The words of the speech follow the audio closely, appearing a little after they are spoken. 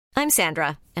I'm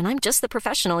Sandra, and I'm just the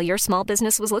professional your small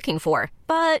business was looking for.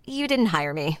 But you didn't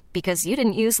hire me because you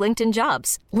didn't use LinkedIn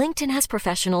Jobs. LinkedIn has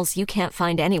professionals you can't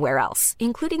find anywhere else,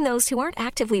 including those who aren't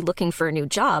actively looking for a new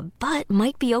job, but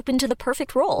might be open to the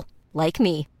perfect role, like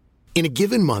me. In a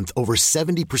given month, over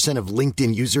 70% of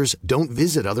LinkedIn users don't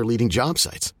visit other leading job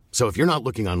sites. So if you're not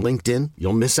looking on LinkedIn,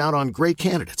 you'll miss out on great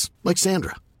candidates like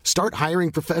Sandra. Start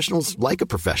hiring professionals like a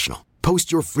professional.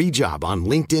 Post your free job on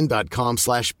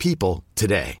linkedin.com/people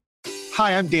today.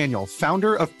 Hi, I'm Daniel,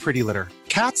 founder of Pretty Litter.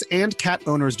 Cats and cat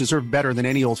owners deserve better than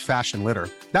any old-fashioned litter.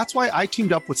 That's why I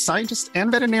teamed up with scientists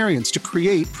and veterinarians to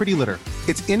create Pretty Litter.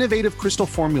 Its innovative crystal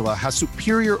formula has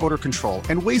superior odor control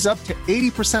and weighs up to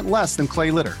 80% less than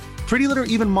clay litter. Pretty Litter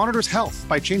even monitors health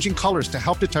by changing colors to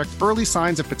help detect early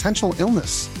signs of potential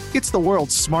illness. It's the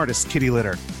world's smartest kitty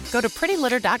litter. Go to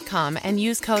prettylitter.com and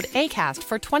use code ACAST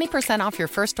for 20% off your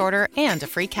first order and a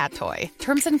free cat toy.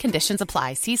 Terms and conditions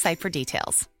apply. See site for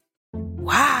details.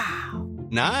 Wow.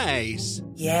 Nice.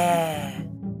 Yeah.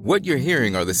 What you're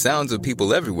hearing are the sounds of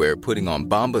people everywhere putting on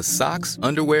Bombas socks,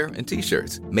 underwear, and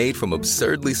T-shirts made from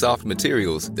absurdly soft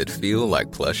materials that feel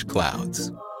like plush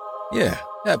clouds. Yeah,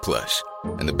 that plush.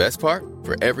 And the best part?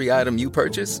 For every item you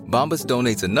purchase, Bombas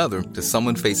donates another to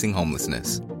someone facing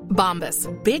homelessness.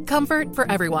 Bombas. Big comfort for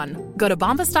everyone. Go to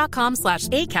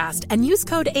bombas.com/ACAST and use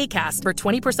code ACAST for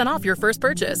 20% off your first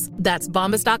purchase. That's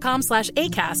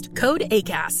bombas.com/ACAST. Code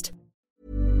ACAST.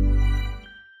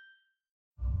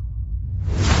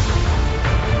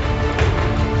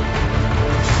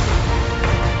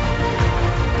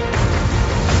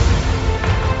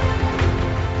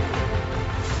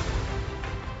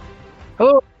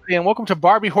 Hello, and welcome to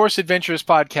Barbie Horse Adventures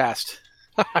podcast.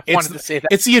 I wanted to say that.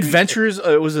 It's the adventures.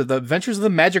 Was it the Adventures of the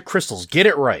Magic Crystals? Get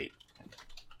it right,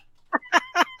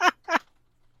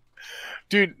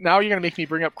 dude. Now you're gonna make me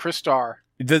bring up Crystar.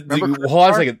 Hold on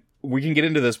a second. We can get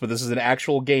into this, but this is an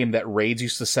actual game that Raids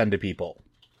used to send to people.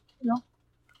 No,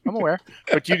 I'm aware.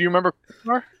 But do you remember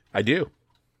Crystar? I do.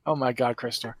 Oh my God,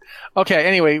 Crystar. Okay,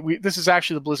 anyway, this is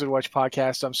actually the Blizzard Watch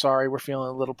podcast. I'm sorry, we're feeling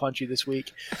a little punchy this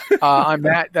week. I'm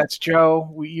Matt, that's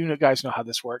Joe. You guys know how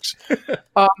this works.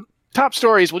 Top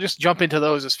stories, we'll just jump into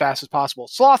those as fast as possible.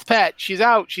 Sloth Pet, she's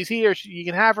out, she's here, you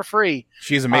can have her free.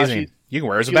 She's amazing. You can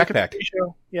wear her as a backpack.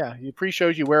 The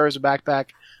pre-shows you wear her as a backpack.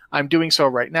 I'm doing so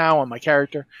right now on my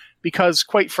character because,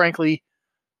 quite frankly,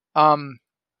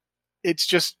 it's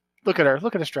just, look at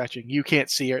her stretching. You can't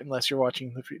see her unless you're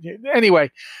watching the.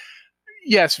 Anyway,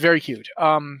 yes, very cute.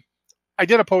 I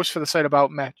did a post for the site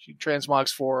about matching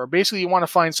transmogs for her. Basically, you want to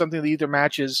find something that either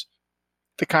matches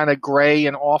the kind of gray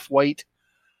and off-white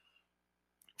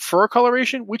fur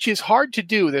coloration, which is hard to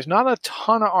do. There's not a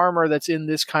ton of armor that's in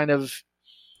this kind of.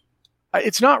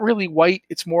 It's not really white.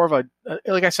 It's more of a,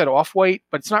 like I said, off-white,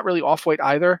 but it's not really off-white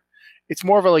either. It's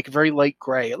more of a very light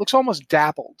gray. It looks almost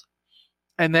dappled.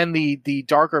 And then the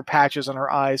darker patches on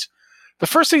her eyes. The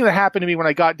first thing that happened to me when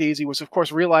I got Daisy was, of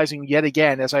course, realizing yet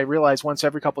again, as I realize once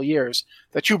every couple of years,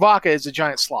 that Chewbacca is a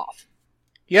giant sloth.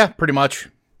 Yeah, pretty much.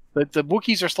 The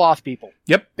Wookiees are sloth people.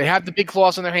 Yep. They have the big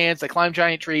claws in their hands. They climb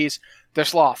giant trees. They're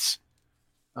sloths.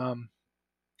 And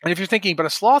if you're thinking, but a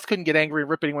sloth couldn't get angry and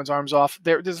rip anyone's arms off,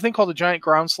 there's a thing called a giant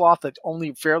ground sloth that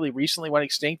only fairly recently went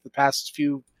extinct, the past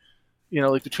few,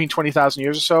 between 20,000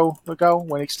 years or so ago,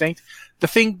 went extinct. The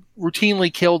thing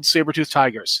routinely killed saber-toothed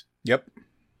tigers. Yep.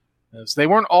 They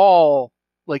weren't all,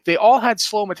 they all had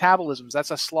slow metabolisms. That's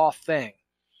a sloth thing.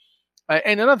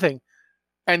 And another thing,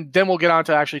 and then we'll get on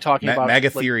to actually talking about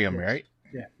Megatherium, right?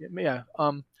 Yeah.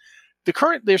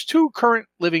 There's two current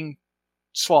living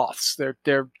sloths.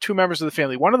 They're two members of the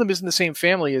family. One of them is in the same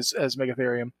family as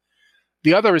Megatherium.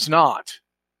 The other is not.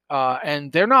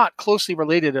 And they're not closely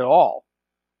related at all.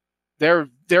 They're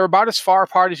about as far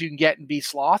apart as you can get and be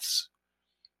sloths,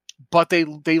 but they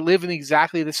live in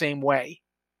exactly the same way.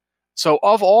 So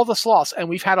of all the sloths, and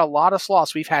we've had a lot of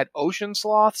sloths, we've had ocean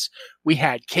sloths, we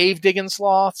had cave digging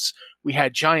sloths, we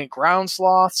had giant ground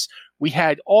sloths, we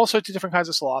had all sorts of different kinds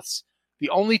of sloths. The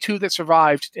only two that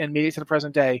survived and made it to the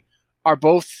present day are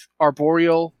both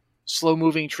arboreal,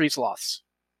 slow-moving tree sloths.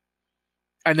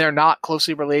 And they're not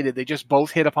closely related. They just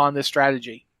both hit upon this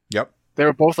strategy. Yep. They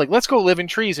were both let's go live in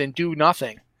trees and do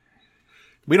nothing.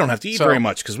 We don't have to eat very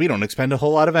much because we don't expend a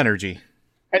whole lot of energy.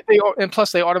 And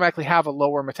plus, they automatically have a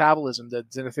lower metabolism. The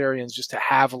Xenotherians just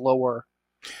have a lower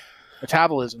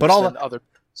metabolism than other.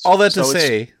 All that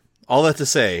to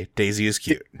say, Daisy is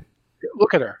cute.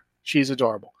 Look at her. She's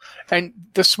adorable. And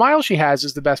the smile she has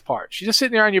is the best part. She's just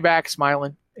sitting there on your back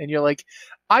smiling, and you're like,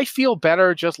 I feel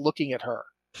better just looking at her.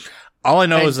 All I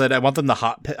know is that I want them to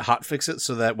hot fix it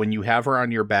so that when you have her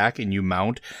on your back and you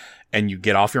mount and you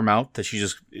get off your mount, that she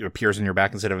just appears on your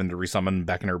back instead of having to resummon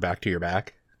back in her back to your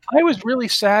back. I was really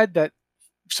sad that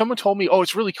someone told me, "Oh,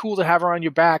 it's really cool to have her on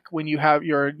your back when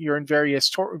you're in various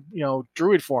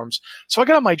druid forms." So I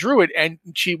got on my druid and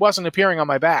she wasn't appearing on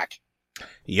my back.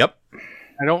 Yep.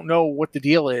 I don't know what the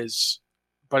deal is,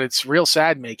 but it's real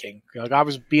sad making. Like, I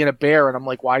was being a bear and I'm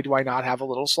like, why do I not have a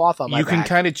little sloth on my back? You can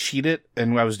kind of cheat it,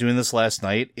 and I was doing this last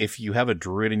night. If you have a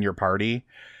druid in your party,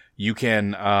 you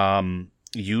can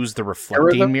use the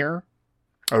reflecting mirror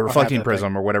or reflecting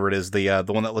prism or whatever it is, the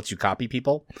one that lets you copy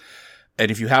people. And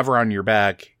if you have her on your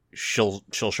back, she'll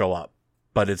show up.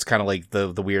 But it's kind of like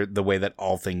the way that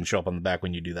all things show up on the back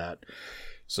when you do that.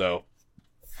 So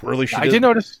really, I did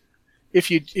notice if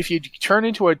you turn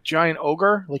into a giant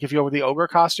ogre, like if you go with the ogre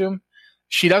costume,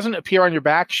 she doesn't appear on your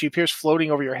back. She appears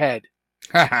floating over your head,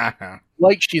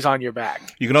 like she's on your back.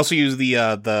 You can also use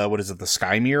the what is it, the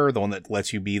sky mirror, the one that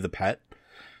lets you be the pet.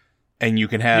 And you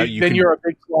can have... You're a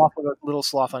big sloth with a little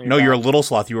sloth on your back. No, you're a little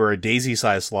sloth. You are a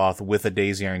daisy-sized sloth with a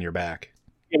daisy on your back.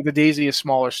 Yeah, the daisy is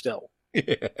smaller still.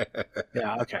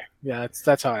 Yeah, okay. Yeah,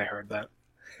 that's how I heard that.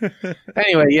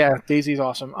 Anyway, yeah, daisy's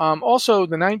awesome. Also,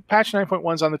 the patch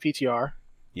 9.1 is on the PTR.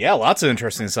 Yeah, lots of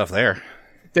interesting stuff there.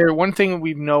 One thing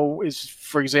we know is,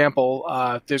 for example,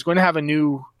 there's going to have a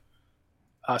new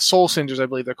Soul Cinders, I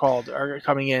believe they're called, are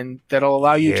coming in that'll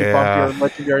allow you to bump your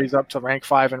legendaries up to rank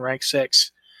 5 and rank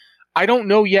 6. I don't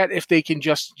know yet if you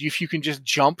can just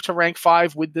jump to rank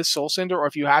 5 with this Soul Cinder, or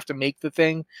if you have to make the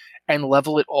thing and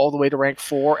level it all the way to rank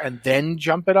 4 and then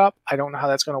jump it up. I don't know how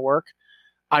that's going to work.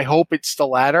 I hope it's the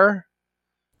latter.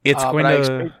 It's going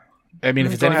to. I mean,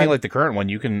 if it's anything like the current one,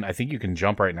 I think you can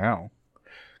jump right now.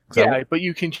 Yeah, but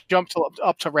you can jump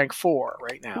up to rank 4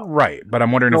 right now. Right, but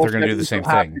I'm wondering if they're going to do the same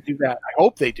thing. To do that. I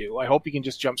hope they do. I hope you can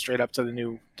just jump straight up to the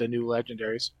new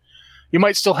legendaries. You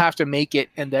might still have to make it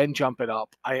and then jump it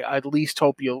up. I at least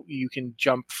hope you can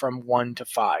jump from 1 to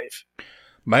 5.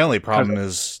 My only problem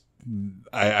is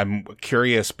I'm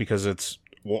curious because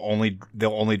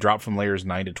they'll only drop from layers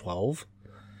 9 to 12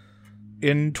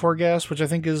 in Torghast, which I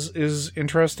think is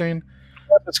interesting.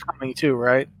 That's what's coming too,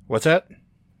 right? What's that?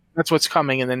 That's what's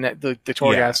coming, and then the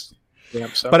Torghast. Yeah.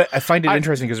 So, but I find it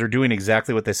interesting because they're doing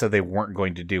exactly what they said they weren't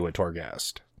going to do at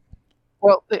Torghast.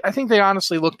 Well, I think they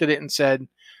honestly looked at it and said,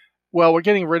 well, we're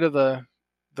getting rid of the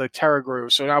Terra Grew,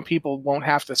 so now people won't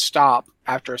have to stop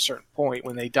after a certain point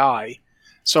when they die.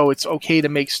 So it's okay to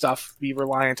make stuff be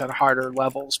reliant on harder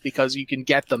levels because you can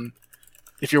get them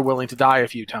if you're willing to die a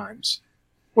few times.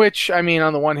 Which, I mean,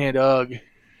 on the one hand,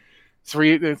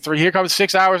 three here comes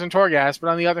 6 hours in Torghast, but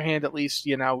on the other hand, at least,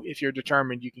 if you're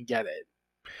determined, you can get it.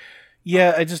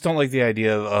 Yeah, I just don't like the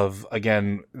idea of,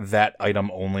 again, that item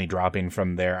only dropping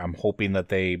from there. I'm hoping that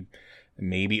they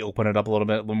maybe open it up a little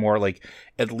bit more. Like,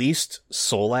 at least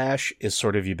Soul Ash is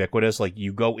sort of ubiquitous. Like,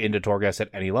 you go into Torghast at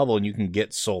any level and you can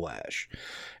get Soul Ash.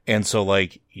 And so,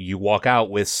 like, you walk out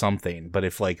with something. But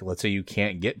if, like, let's say you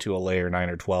can't get to a layer 9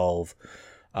 or 12,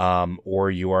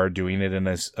 or you are doing it in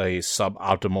a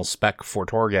suboptimal spec for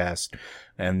Torghast,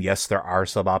 and yes, there are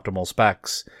suboptimal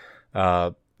specs,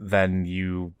 then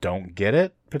you don't get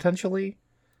it, potentially.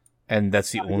 And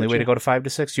that's the only way to go to 5 to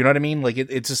 6. You know what I mean? Like,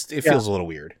 it feels a little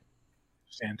weird.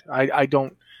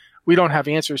 We don't have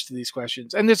answers to these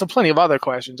questions, and there's plenty of other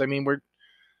questions. I mean,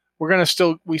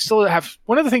 we still have,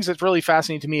 one of the things that's really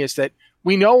fascinating to me is that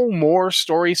we know more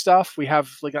story stuff. We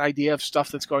have like an idea of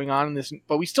stuff that's going on in this,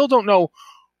 but we still don't know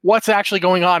what's actually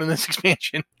going on in this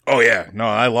expansion. Oh yeah, no,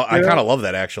 I kind of love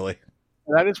that actually.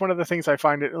 That is one of the things I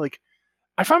find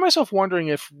myself wondering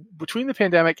if between the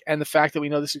pandemic and the fact that we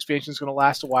know this expansion is going to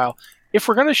last a while, if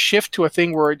we're going to shift to a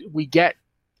thing where we get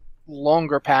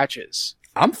longer patches.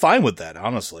 I'm fine with that,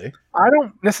 honestly. I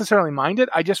don't necessarily mind it.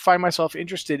 I just find myself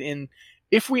interested in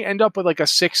if we end up with like a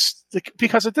 6,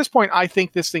 because at this point, I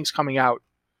think this thing's coming out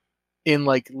in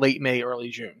like late May, early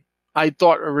June. I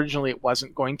thought originally it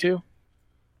wasn't going to,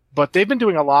 but they've been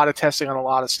doing a lot of testing on a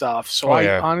lot of stuff. So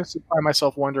I honestly find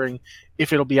myself wondering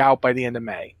if it'll be out by the end of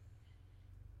May.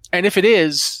 And if it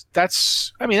is,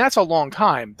 that's a long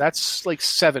time. That's like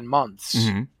 7 months.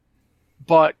 Mm-hmm.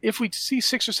 But if we see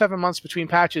 6 or 7 months between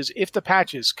patches, if the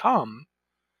patches come,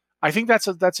 I think that's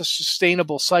a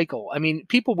sustainable cycle. I mean,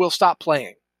 people will stop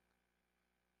playing.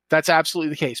 That's absolutely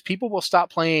the case. People will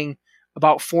stop playing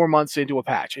about 4 months into a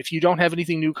patch. If you don't have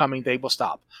anything new coming, they will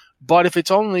stop. But if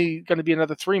it's only going to be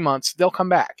another 3 months, they'll come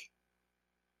back.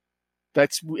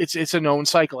 It's a known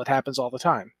cycle. It happens all the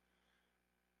time.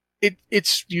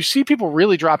 You see people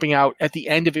really dropping out at the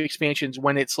end of expansions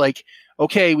when it's like,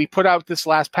 okay, we put out this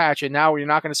last patch and now you're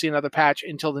not going to see another patch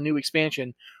until the new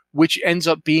expansion. which ends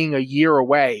up being a year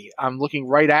away. I'm looking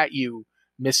right at you,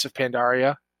 Miss of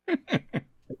Pandaria.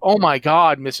 Oh my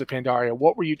God, Miss of Pandaria.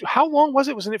 What were you? How long was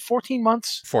it? Wasn't it 14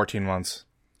 months? 14 months.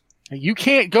 You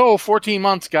can't go 14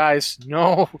 months, guys.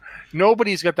 No,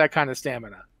 nobody's got that kind of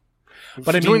stamina.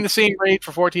 But doing the same rate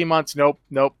for 14 months, nope.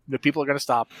 The people are going to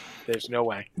stop. There's no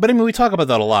way. But I mean, we talk about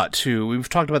that a lot too. We've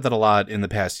talked about that a lot in the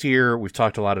past year. We've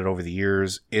talked a lot it over the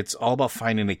years. It's all about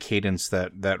finding a cadence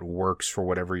that works for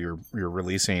whatever you're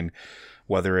releasing,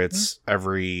 whether it's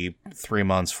every 3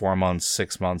 months, 4 months,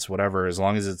 6 months, whatever, as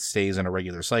long as it stays in a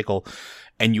regular cycle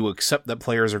and you accept that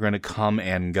players are going to come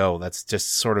and go. That's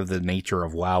just sort of the nature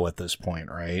of WoW at this point,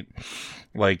 right?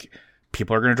 Like,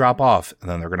 people are going to drop off and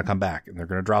then they're going to come back and they're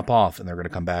going to drop off and they're going to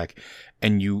come back.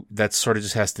 And that sort of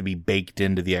just has to be baked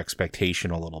into the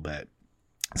expectation a little bit.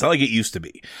 It's not like it used to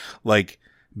be. Like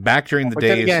back during the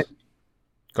days. Again,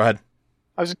 go ahead.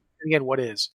 I was again, what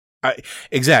is?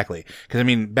 Exactly. Cause I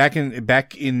mean, back in,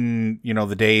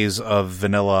 the days of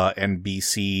vanilla and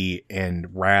BC and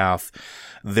Wrath,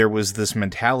 there was this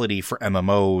mentality for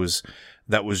MMOs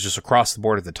that was just across the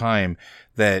board at the time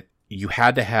that you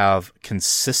had to have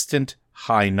consistent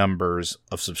high numbers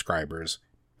of subscribers,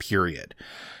 period.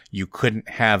 You couldn't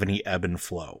have any ebb and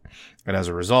flow. And as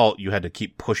a result, you had to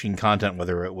keep pushing content,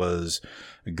 whether it was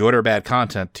good or bad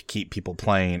content, to keep people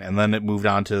playing. And then it moved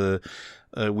on to,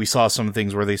 we saw some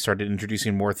things where they started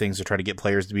introducing more things to try to get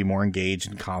players to be more engaged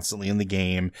and constantly in the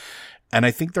game. And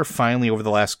I think they're finally, over the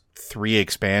last 3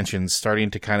 expansions, starting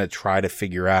to kind of try to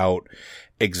figure out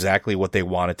exactly what they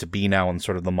want it to be now in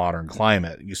sort of the modern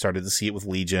climate. You started to see it with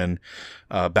Legion.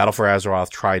 Battle for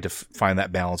Azeroth tried to find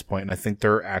that balance point, and I think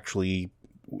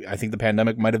I think the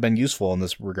pandemic might have been useful in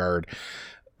this regard.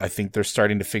 I think they're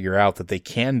starting to figure out that they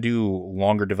can do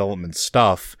longer development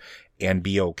stuff and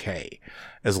be okay,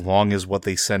 as long as what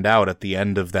they send out at the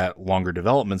end of that longer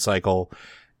development cycle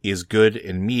is good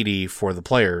and meaty for the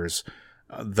players.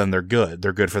 Then they're good.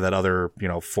 They're good for that other,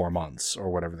 4 months or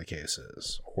whatever the case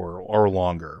is, or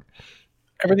longer.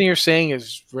 Everything you're saying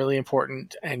is really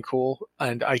important and cool.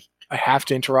 And I have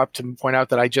to interrupt to point out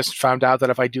that I just found out that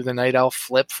if I do the Night Elf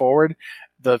flip forward,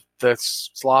 the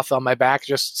sloth on my back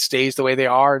just stays the way they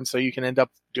are. And so you can end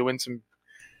up doing some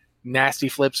nasty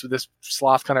flips with this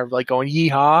sloth kind of like going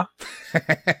yeehaw.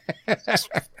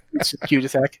 It's cute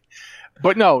as heck.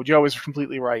 But no, Joe is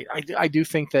completely right. I do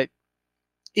think that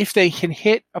if they can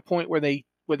hit a point where the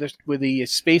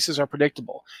spaces are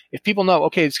predictable, if people know,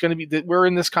 okay, it's going to be we're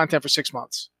in this content for 6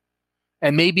 months,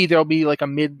 and maybe there'll be like a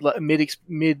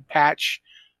mid patch,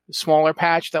 smaller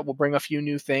patch that will bring a few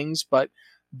new things, but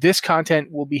this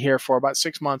content will be here for about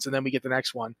 6 months, and then we get the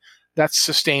next one. That's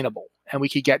sustainable, and we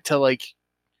could get to like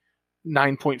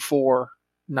 9.4,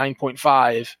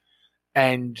 9.5,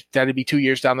 and that'd be 2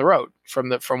 years down the road from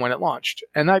when it launched,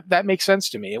 and that makes sense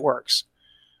to me. It works.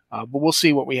 But we'll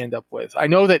see what we end up with. I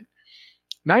know that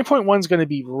 9.1 is going to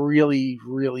be really,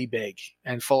 really big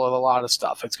and full of a lot of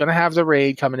stuff. It's going to have the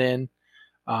raid coming in.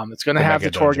 It's going to have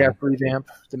the Torghast revamp,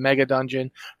 the Mega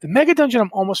Dungeon. The Mega Dungeon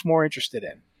I'm almost more interested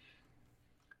in.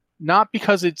 Not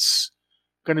because it's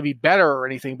going to be better or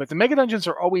anything, but the Mega Dungeons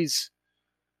are always...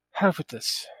 How do I put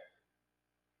this?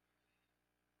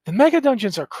 The Mega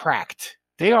Dungeons are cracked.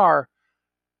 They are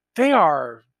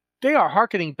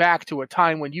hearkening back to a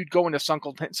time when you'd go into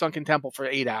Sunken Temple for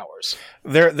 8 hours.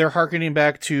 They're hearkening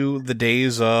back to the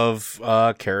days of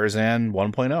Karazhan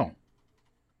 1.0.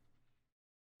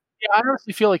 Yeah, I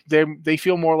honestly feel like they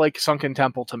feel more like Sunken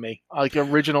Temple to me, like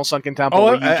original Sunken Temple.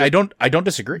 Oh, I don't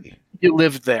disagree. You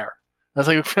lived there. I was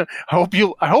like, I hope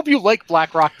you like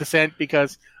Blackrock Descent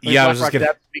because Blackrock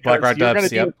Depths, you're going to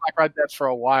be with Blackrock Depths for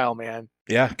a while, man.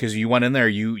 Yeah, because you went in there,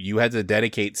 you had to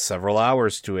dedicate several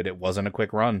hours to it. It wasn't a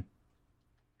quick run.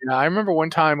 Yeah, I remember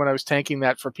one time when I was tanking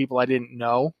that for people I didn't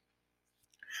know.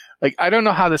 Like, I don't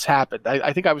know how this happened.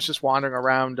 I think I was just wandering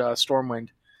around Stormwind,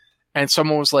 and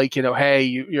someone was like, hey,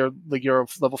 you're a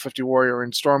level 50 warrior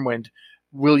in Stormwind.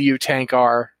 Will you tank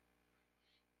our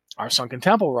Sunken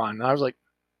Temple run? And I was like,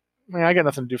 man, I got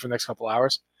nothing to do for the next couple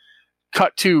hours.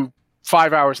 Cut to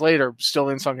 5 hours later, still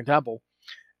in Sunken Temple.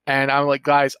 And I'm like,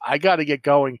 guys, I got to get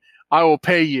going. I will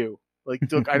pay you. Like,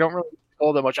 look, I don't really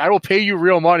hold that much. I will pay you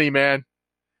real money, man.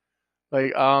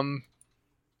 Like, how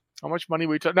much money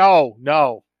we took? No.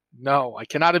 I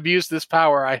cannot abuse this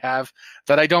power I have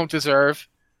that I don't deserve.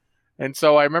 And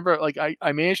so I remember, like,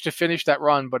 I managed to finish that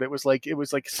run, but it was like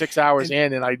 6 hours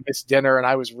in, and I missed dinner, and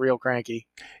I was real cranky.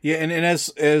 Yeah, and as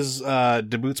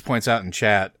DeBoots points out in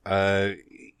chat,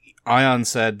 Ion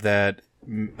said that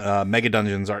Mega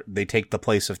Dungeons they take the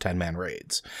place of 10-man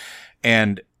raids,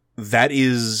 and that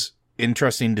is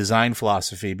interesting design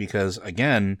philosophy because,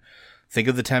 again, Think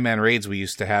of the 10-man raids we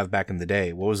used to have back in the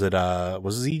day. What was it?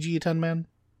 Was ZG a 10-man?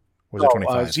 Was it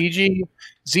 25?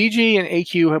 ZG and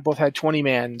AQ have both had 20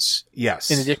 mans.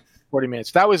 Yes. In addition to 40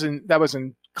 mans. That was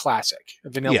in classic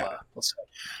vanilla. Let's say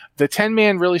the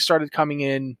 10-man really started coming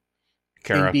in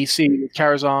BC with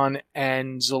Karazhan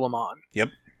and Zulaman. Yep.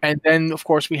 And then, of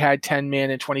course, we had 10-man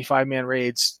and 25-man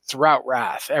raids throughout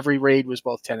Wrath. Every raid was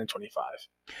both 10 and 25.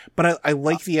 But I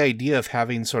like the idea of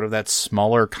having sort of that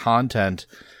smaller content,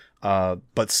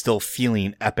 but still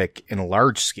feeling epic in a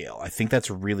large scale. I think that's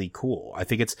really cool. I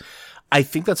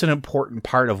think that's an important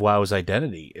part of WoW's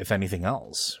identity, if anything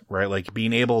else, right? Like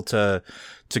being able to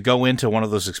go into one of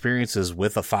those experiences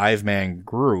with a 5-man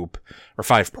group or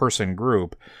 5-person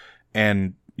group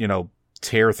and,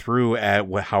 tear through at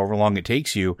however long it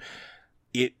takes you.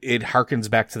 It harkens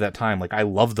back to that time. Like I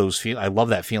love I love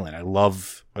that feeling. I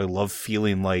love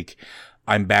feeling like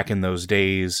I'm back in those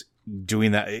days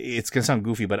doing that. It's going to sound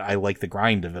goofy, but I like the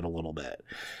grind of it a little bit.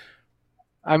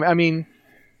 I mean,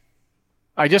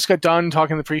 I just got done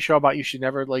talking in the pre-show about you should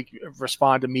never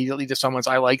respond immediately to someone's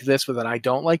 "I like this" with an "I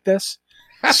don't like this."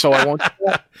 So I won't do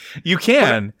that. You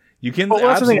can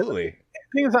absolutely.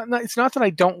 The thing is, it's not that I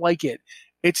don't like it.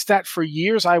 It's that for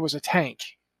years I was a tank,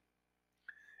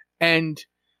 and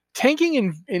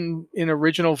tanking in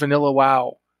original vanilla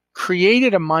WoW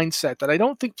created a mindset that I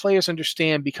don't think players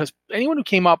understand, because anyone who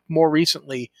came up more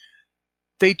recently,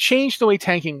 they changed the way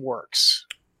tanking works.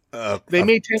 They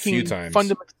made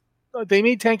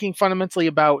tanking fundamentally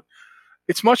about,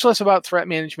 it's much less about threat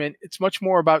management. It's much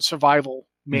more about survival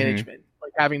management,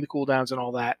 like having the cooldowns and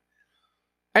all that.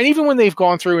 And even when they've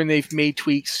gone through and they've made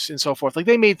tweaks and so forth, like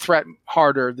they made threat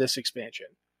harder this expansion.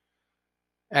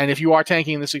 And if you are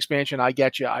tanking this expansion, I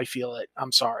get you. I feel it.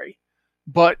 I'm sorry.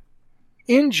 But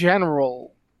in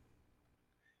general,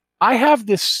 I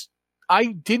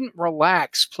didn't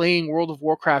relax playing World of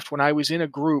Warcraft when I was in a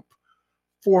group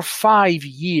for 5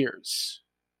 years.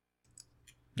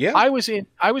 Yeah. I was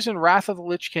in Wrath of the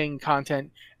Lich King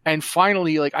content, and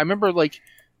finally, I remember,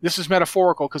 this is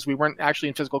metaphorical because we weren't actually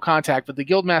in physical contact, but the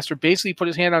guildmaster basically put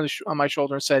his hand on my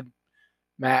shoulder and said,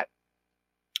 "Matt,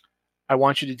 I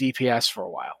want you to DPS for a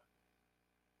while."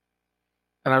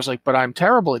 And I was like, "But I'm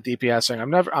terrible at DPSing.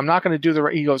 I'm not going to do the."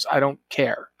 He goes, "I don't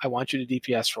care. I want you to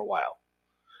DPS for a while."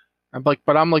 I'm like,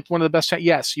 "But I'm one of the best."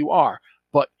 Yes, you are,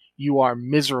 but you are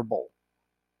miserable,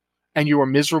 and you are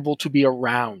miserable to be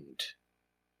around.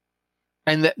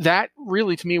 And that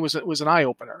really, to me, was an eye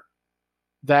opener.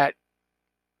 That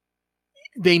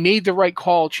they made the right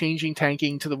call changing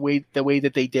tanking to the way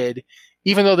that they did,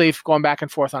 even though they've gone back and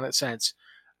forth on it since.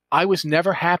 I was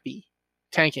never happy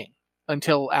tanking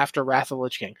until after Wrath of the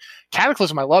Lich King.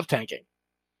 Cataclysm, I love tanking.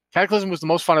 Cataclysm was the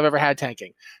most fun I've ever had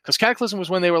tanking. Because Cataclysm was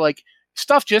when they were like,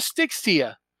 stuff just sticks to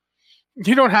you.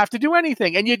 You don't have to do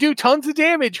anything. And you do tons of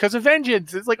damage because of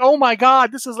Vengeance. It's like, oh my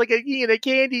god, this is like in a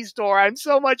candy store. I'm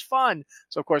so much fun.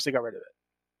 So of course they got rid of it.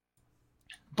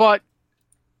 But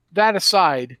that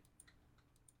aside,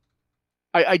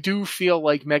 I do feel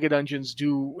like Mega Dungeons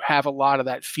do have a lot of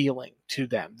that feeling to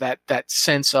them, that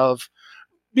sense of,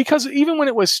 because even when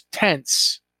it was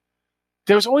tense,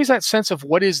 there was always that sense of,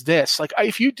 what is this? Like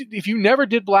if you never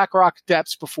did Blackrock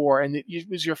Depths before and it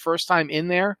was your first time in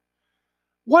there,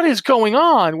 what is going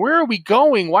on? Where are we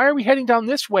going? Why are we heading down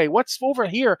this way? What's over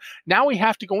here? Now we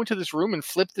have to go into this room and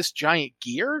flip this giant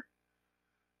gear?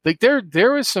 Like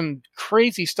there is some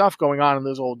crazy stuff going on in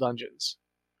those old dungeons.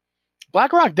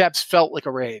 Blackrock Depths felt like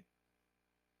a raid.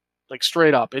 Like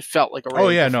straight up, it felt like a raid. Oh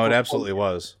yeah, no, it absolutely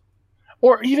was.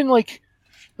 Or even like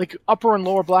upper and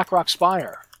lower Blackrock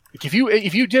Spire. Like if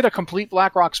you did a complete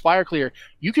Blackrock Spire clear,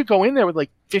 you could go in there with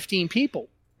 15 people.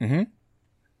 Mm-hmm.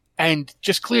 And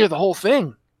just clear the whole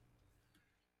thing.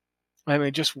 I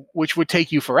mean, which would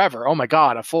take you forever. Oh my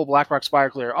god, a full Blackrock Spire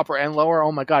clear, upper and lower.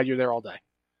 Oh my god, you're there all day.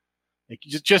 Like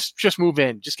just move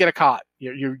in, just get a cot.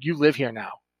 You live here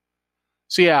now.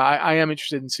 So yeah, I am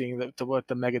interested in seeing what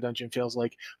the Mega Dungeon feels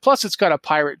like. Plus, it's got a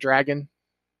pirate dragon.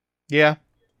 Yeah.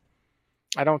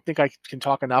 I don't think I can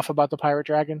talk enough about the pirate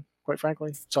dragon, quite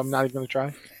frankly. So I'm not even going to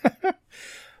try.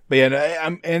 But yeah,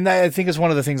 I think it's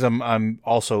one of the things I'm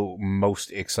also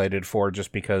most excited for,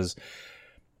 just because,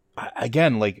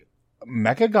 again,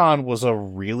 Mechagon was a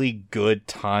really good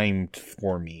time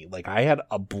for me. I had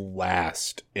a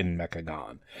blast in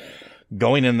Mechagon.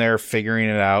 Going in there, figuring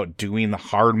it out, doing the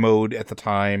hard mode at the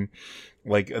time.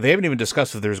 They haven't even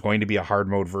discussed if there's going to be a hard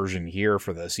mode version here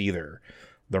for this either.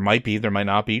 There might be, there might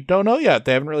not be. Don't know yet.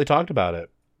 They haven't really talked about it.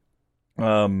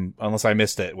 Unless I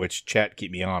missed it, which chat,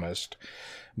 keep me honest.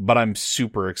 But I'm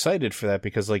super excited for that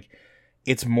because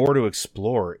it's more to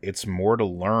explore. It's more to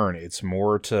learn. It's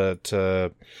more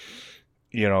to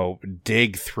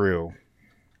dig through.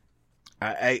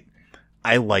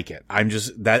 I like it. I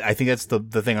think that's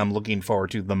the thing I'm looking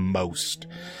forward to the most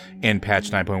in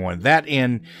patch 9.1. That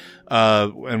and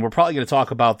we're probably going to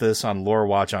talk about this on Lore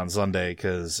Watch on Sunday,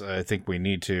 because I think we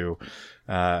need to.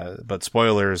 But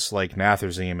spoilers, like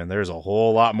Nathrazim, and there's a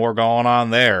whole lot more going on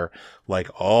there. Like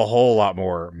a whole lot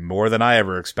more than I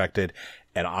ever expected.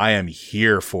 And I am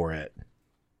here for it.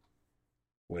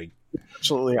 Like,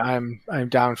 absolutely. I'm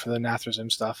down for the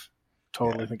Nathrazim stuff.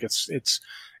 Totally think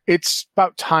it's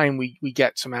about time we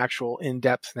get some actual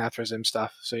in-depth Nathrazim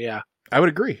stuff. So yeah, I would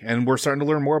agree. And we're starting to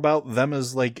learn more about them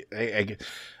as like, I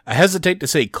hesitate to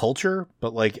say culture,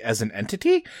 but like as an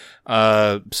entity.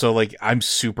 So like I'm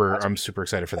super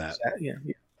excited for that. Yeah,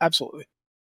 absolutely.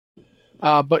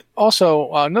 But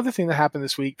also another thing that happened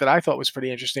this week that I thought was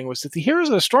pretty interesting was that the Heroes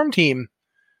of the Storm team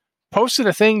posted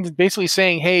a thing basically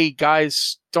saying, hey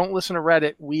guys, don't listen to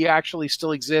Reddit. We actually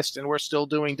still exist and we're still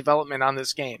doing development on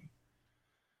this game.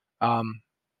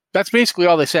 That's basically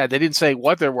all they said. They didn't say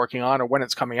what they're working on or when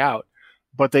it's coming out,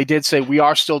 but they did say we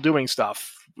are still doing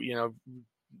stuff.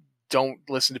 Don't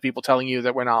listen to people telling you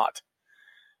that we're not.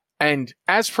 And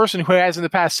as a person who has in the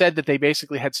past said that they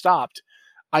basically had stopped,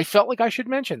 I felt like I should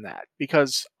mention that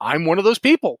because I'm one of those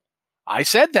people. I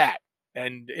said that.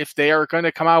 And if they are going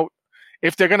to come out,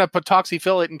 if they're going to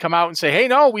Toxie-fill it and come out and say, hey,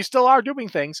 no, we still are doing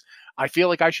things, I feel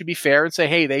like I should be fair and say,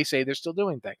 hey, they say they're still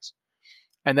doing things.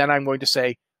 And then I'm going to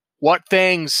say, what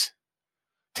things?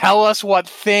 Tell us what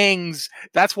things.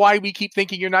 That's why we keep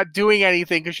thinking you're not doing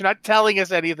anything, because you're not telling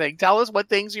us anything. Tell us what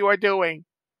things you are doing.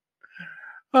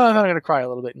 I'm going to cry a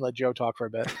little bit and let Joe talk for a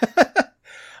bit.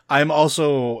 I'm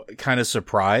also kind of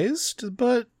surprised,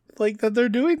 but like that they're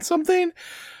doing something.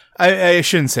 I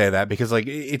shouldn't say that, because like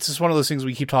it's just one of those things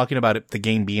we keep talking about it, the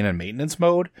game being in maintenance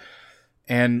mode,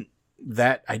 and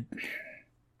that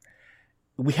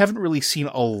we haven't really seen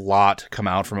a lot come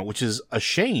out from it, which is a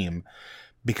shame,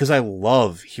 because I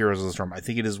love Heroes of the Storm. I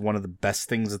think it is one of the best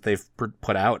things that they've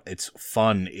put out. It's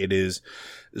fun. It is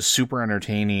super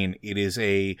entertaining. It is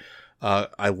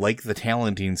I like the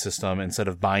talenting system instead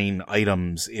of buying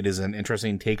items. It is an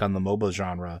interesting take on the MOBA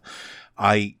genre.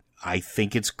 I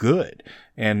think it's good,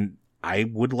 and I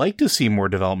would like to see more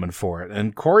development for it.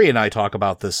 And Corey and I talk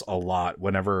about this a lot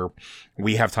whenever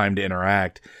we have time to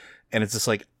interact. And it's just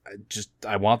like,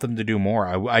 I want them to do more.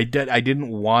 I didn't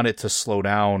want it to slow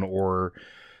down or,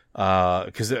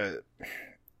 cause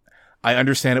I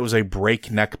understand it was a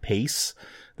breakneck pace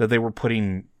that they were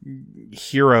putting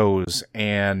heroes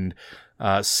and,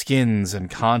 skins and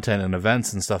content and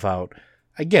events and stuff out.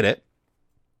 I get it.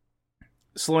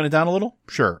 Slowing it down a little?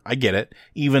 Sure, I get it.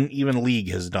 Even League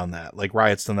has done that. Like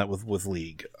Riot's done that with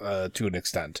League, to an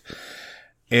extent.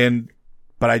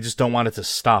 But I just don't want it to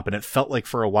stop. And it felt like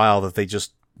for a while that they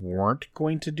just weren't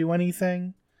going to do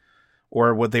anything,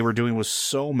 or what they were doing was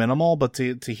so minimal. But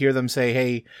to hear them say,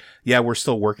 hey, yeah, we're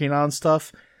still working on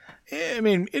stuff. I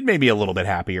mean, it made me a little bit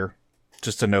happier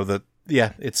just to know that,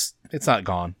 yeah, it's not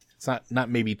gone. It's not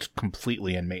maybe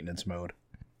completely in maintenance mode.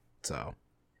 So.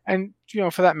 And,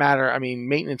 for that matter, I mean,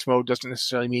 maintenance mode doesn't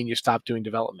necessarily mean you stop doing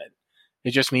development.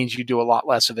 It just means you do a lot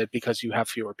less of it because you have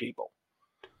fewer people.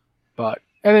 But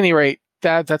at any rate,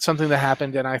 that's something that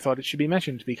happened, and I thought it should be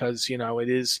mentioned because, it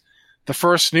is the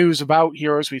first news about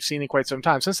Heroes we've seen in quite some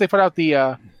time. Since they put out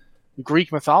the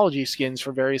Greek mythology skins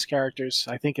for various characters,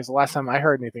 I think is the last time I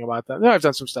heard anything about that. I've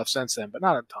done some stuff since then, but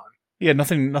not a ton. Yeah,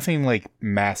 nothing like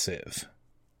massive.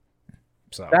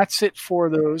 So that's it for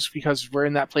those, because we're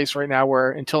in that place right now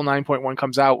where until 9.1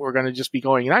 comes out, we're going to just be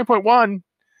going 9.1,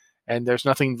 and there's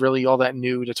nothing really all that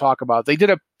new to talk about. They did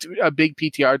a big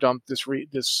PTR dump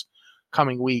this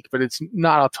coming week, but it's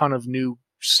not a ton of new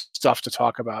stuff to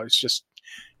talk about. It's just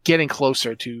getting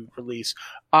closer to release.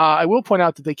 I will point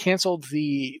out that they canceled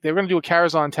they were going to do a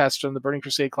Karazhan test from the Burning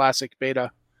Crusade Classic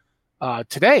beta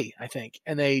today, I think,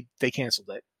 and they canceled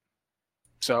it.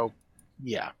 So,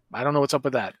 yeah, I don't know what's up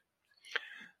with that.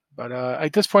 But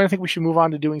at this point, I think we should move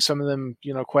on to doing some of them,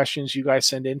 questions you guys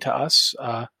send in to us.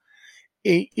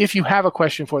 If you have a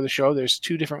question for the show, there's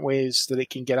 2 different ways that it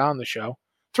can get on the show.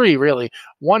 3, really.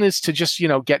 One is to just,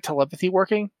 get telepathy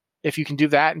working. If you can do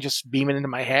that and just beam it into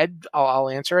my head, I'll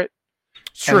answer it.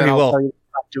 Sure, you will. Tell you to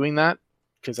stop doing that,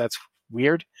 because that's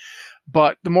weird.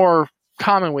 But the more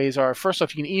common ways are, first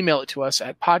off, you can email it to us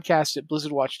at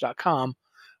podcast@blizzardwatch.com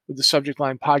with the subject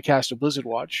line podcast or Blizzard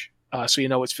Watch, so you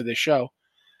know it's for this show.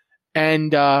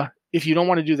 And if you don't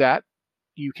want to do that,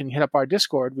 you can hit up our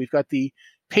Discord. We've got the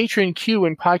Patreon Q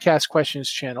and Podcast Questions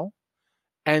channel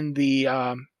and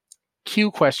the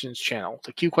Q Questions channel.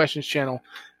 The Q Questions channel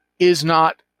is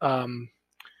not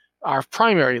our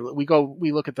primary,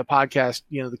 we look at the podcast,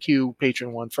 the Q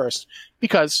patron one first,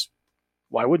 because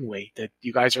why wouldn't we? That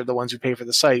you guys are the ones who pay for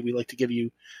the site. We like to give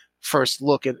you first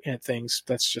look at things.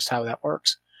 That's just how that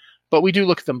works. But we do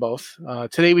look at them both.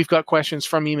 Today we've got questions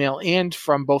from email and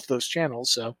from both those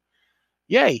channels. So,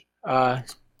 yay.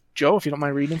 Joe, if you don't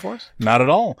mind reading for us. Not at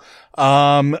all.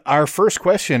 Our first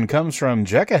question comes from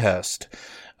Jekahest.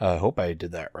 Hope I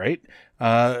did that right.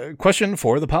 Question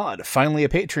for the pod. Finally a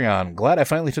Patreon. Glad I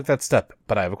finally took that step,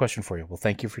 but I have a question for you. Well,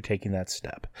 thank you for taking that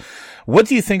step. What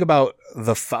do you think about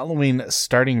the following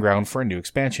starting ground for a new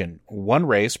expansion? One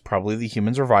race, probably the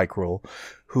humans or Vicruel,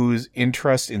 whose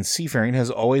interest in seafaring has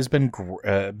always been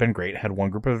great, had one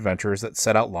group of adventurers that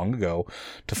set out long ago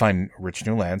to find rich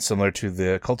new lands similar to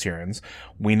the Culturians.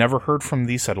 We never heard from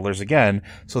these settlers again,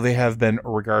 so they have been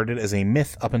regarded as a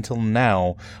myth up until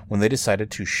now when they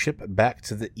decided to ship back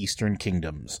to the Eastern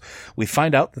Kingdoms. We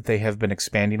find out that they have been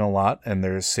expanding a lot and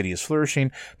their city is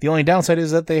flourishing. The only downside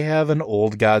is that they have an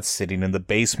old god sitting in the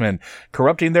basement,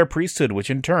 corrupting their priesthood, which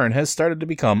in turn has started to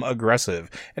become aggressive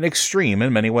and extreme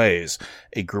in many ways.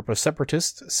 A group of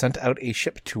separatists sent out a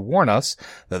ship to warn us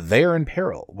that they are in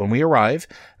peril. When we arrive,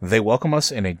 they welcome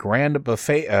us in a grand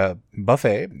buffet.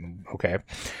 Okay.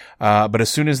 But as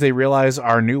soon as they realize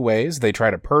our new ways, they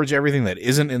try to purge everything that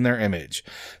isn't in their image.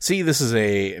 See, this is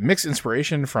a mixed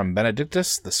inspiration from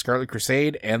Benedictus, the Scarlet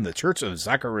Crusade, and the Church of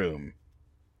Zakharum.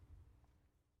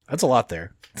 That's a lot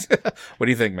there. What do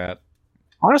you think, Matt?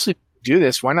 Honestly, do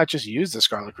this. Why not just use the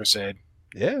Scarlet Crusade?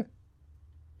 Yeah.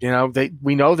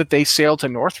 We know that they sailed to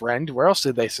Northrend. Where else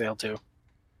did they sail to?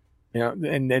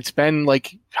 And it's been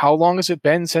like, how long has it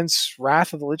been since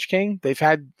Wrath of the Lich King? They've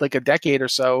had like a decade or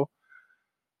so.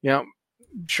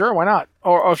 Sure, why not?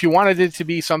 Or if you wanted it to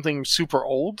be something super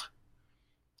old,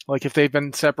 like if they've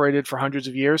been separated for hundreds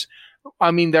of years.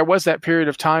 I mean, there was that period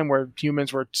of time where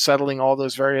humans were settling all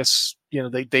those various,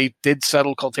 they did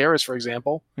settle Kultaris, for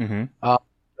example. Mm-hmm. The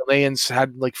Layans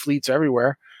had like fleets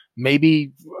everywhere.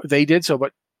 Maybe they did so,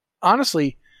 but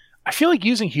honestly, I feel like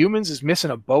using humans is missing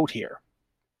a boat here,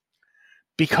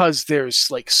 because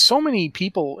there's like so many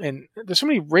people and there's so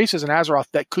many races in Azeroth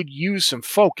that could use some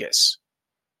focus.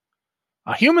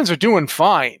 Humans are doing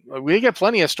fine. We get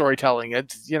plenty of storytelling.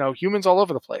 It's, humans all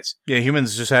over the place. Yeah,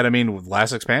 humans just had, with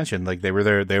last expansion, like they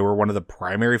were one of the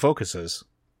primary focuses.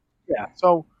 Yeah,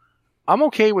 so I'm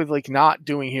okay with like not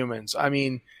doing humans.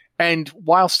 And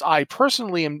whilst I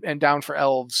personally am down for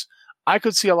elves, I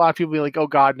could see a lot of people be like, oh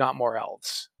God, not more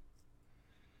elves.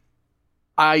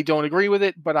 I don't agree with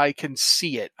it, but I can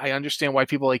see it. I understand why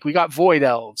people we got void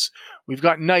elves, we've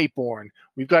got Nightborn,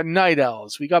 we've got night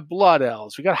elves, we got blood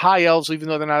elves, we got high elves, even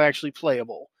though they're not actually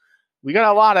playable. We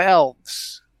got a lot of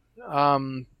elves.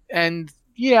 And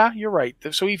yeah, you're right.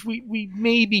 So we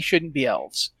maybe shouldn't be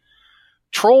elves.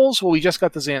 Trolls, well, we just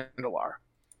got the Zandalar.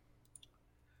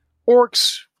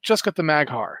 Orcs, just got the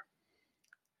Maghar.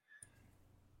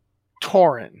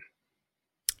 Tauren.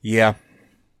 Yeah.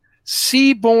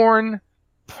 Seaborn,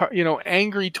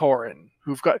 angry Tauren,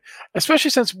 who've got,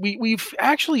 especially since we've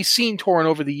actually seen Tauren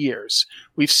over the years.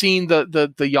 We've seen the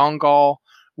Yongal,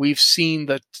 we've seen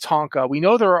the Tonka. We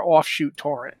know there are offshoot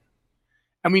Tauren.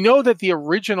 And we know that the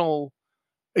original,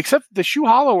 except the Shu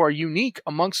Hollow, are unique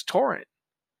amongst Tauren.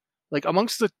 Like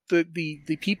amongst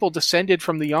the people descended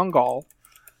from the Yongal,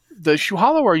 the Shu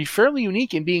Hollow are fairly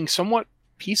unique in being somewhat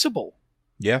peaceable.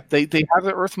 Yeah. They have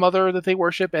the Earth Mother that they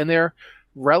worship, and they're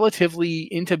relatively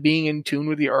into being in tune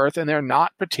with the Earth, and they're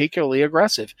not particularly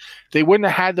aggressive. They wouldn't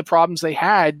have had the problems they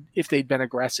had if they'd been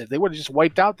aggressive. They would have just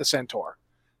wiped out the Centaur.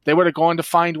 They would have gone to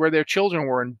find where their children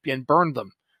were and burned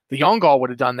them. The Yongal would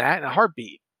have done that in a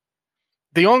heartbeat.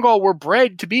 The Yongal were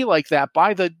bred to be like that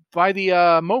by the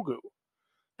Mogu.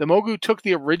 The Mogu took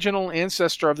the original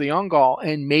ancestor of the Yongal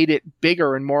and made it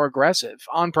bigger and more aggressive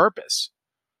on purpose.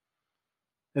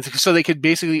 So they could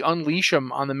basically unleash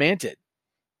them on the Mantid.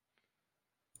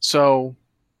 So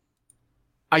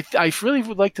I really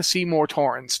would like to see more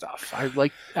Tauren stuff.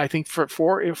 I think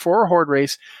for a Horde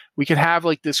race, we could have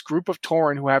like this group of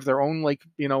Tauren who have their own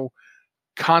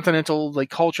continental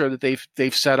culture that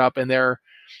they've set up, and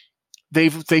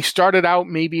they started out,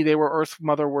 maybe they were Earth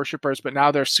Mother worshippers, but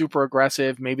now they're super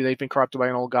aggressive. Maybe they've been corrupted by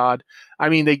an old god.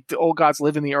 The old gods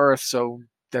live in the Earth, so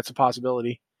that's a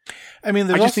possibility. I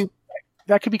just think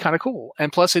that could be kind of cool.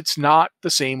 And plus, it's not the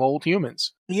same old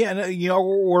humans. Yeah,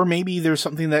 or maybe there's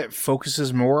something that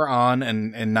focuses more on,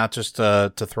 and not just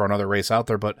to throw another race out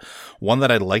there, but one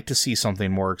that I'd like to see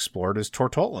something more explored is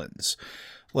Tortolans.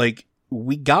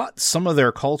 We got some of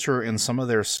their culture and some of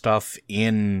their stuff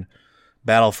in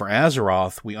Battle for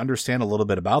Azeroth. We understand a little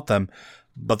bit about them,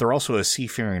 but they're also a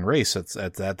seafaring race at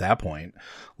that point.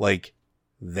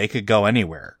 they could go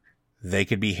anywhere. They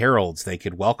could be heralds. They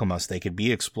could welcome us. They could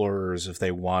be explorers if they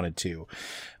wanted to.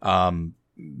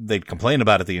 They'd complain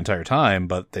about it the entire time,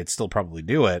 but they'd still probably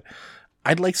do it.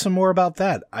 I'd like some more about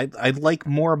that. I'd like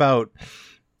more about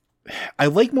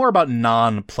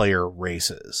non-player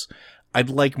races. I'd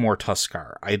like more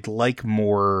Tuskar. I'd like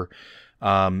more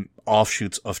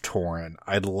offshoots of Tauren.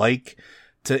 I'd like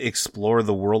to explore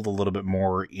the world a little bit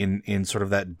more in sort of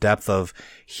that depth of,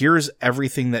 here's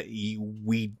everything that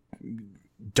we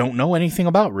don't know anything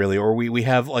about, really, or we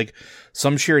have like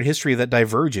some shared history that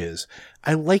diverges.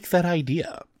 I like that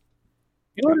idea.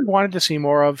 You know what I wanted to see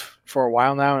more of for a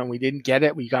while now, and we didn't get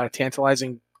it. We got a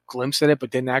tantalizing glimpse at it, but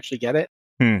didn't actually get it.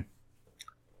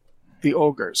 The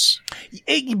ogres.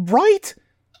 Right?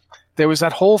 There was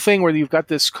that whole thing where you've got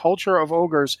this culture of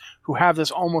ogres who have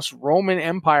this almost Roman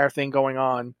Empire thing going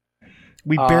on.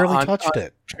 We barely touched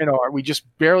it. We just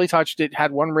barely touched it,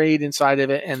 had one raid inside of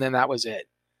it, and then that was it.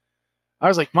 I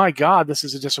was like, my God, this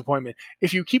is a disappointment. They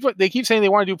keep saying they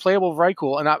want to do playable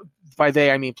Vrykul, and not by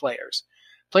they, I mean players.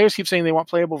 Players keep saying they want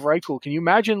playable Vrykul. Can you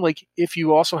imagine, like, if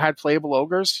you also had playable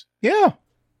ogres? Yeah.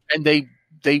 And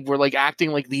they were like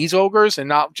acting like these ogres and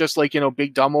not just like,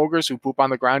 big dumb ogres who poop on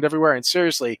the ground everywhere. And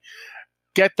seriously,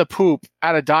 get the poop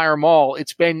out of Dire Maul.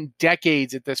 It's been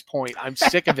decades at this point. I'm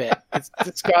sick of it. It's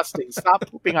disgusting. Stop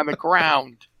pooping on the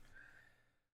ground.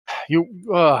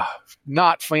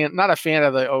 Not a fan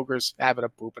of the ogres having a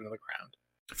poop into the ground.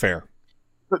 Fair.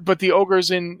 But the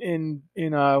ogres in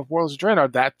Worlds of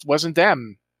Draenor, that wasn't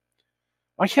them.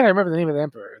 Why can't I remember the name of the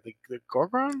emperor? The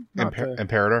Gorgon?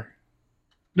 Imperator?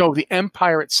 No, the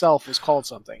empire itself was called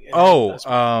something.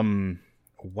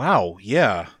 Wow,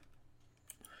 yeah.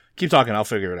 Keep talking, I'll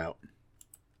figure it out.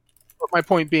 But my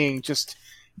point being, just,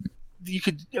 you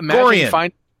could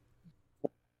imagine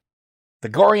the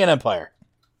Gorian Empire.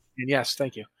 Yes,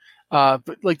 thank you.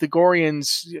 But like the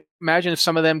Gorians, imagine if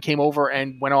some of them came over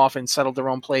and went off and settled their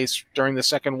own place during the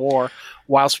Second War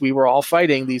whilst we were all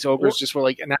fighting. These ogres just were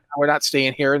like, nah, we're not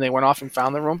staying here, and they went off and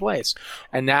found their own place.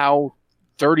 And now,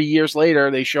 30 years later,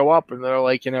 they show up and they're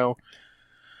like,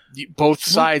 both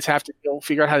sides have to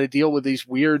figure out how to deal with these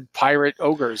weird pirate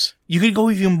ogres. You could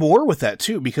go even more with that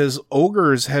too, because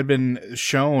ogres had been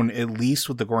shown, at least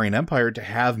with the Gorian Empire, to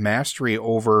have mastery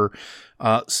over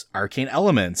arcane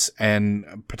elements,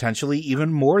 and potentially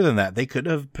even more than that. They could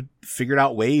have figured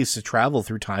out ways to travel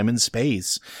through time and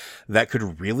space that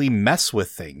could really mess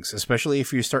with things, especially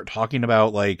if you start talking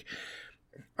about like,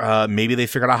 maybe they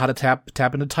figured out how to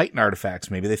tap into Titan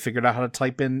artifacts. Maybe they figured out how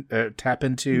to tap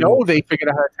into. No, they figured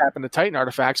out how to tap into Titan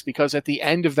artifacts, because at the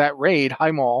end of that raid,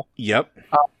 High Maul. Yep.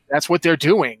 That's what they're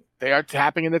doing. They are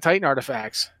tapping into Titan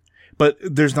artifacts. But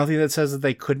there's nothing that says that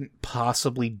they couldn't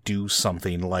possibly do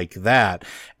something like that.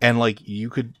 And like, you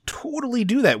could totally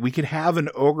do that. We could have an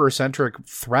ogre-centric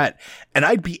threat, and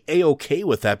I'd be A-okay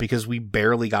with that, because we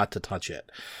barely got to touch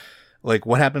it. Like,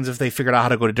 what happens if they figured out how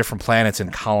to go to different planets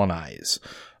and colonize?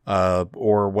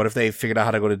 Or what if they figured out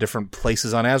how to go to different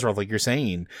places on Azeroth, like you're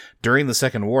saying? During the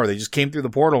Second War, they just came through the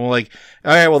portal and were like,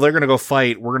 all right, well, they're going to go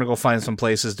fight. We're going to go find some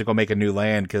places to go make a new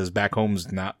land, because back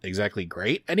home's not exactly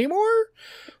great anymore.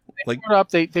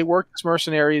 They worked as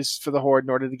mercenaries for the Horde in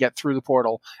order to get through the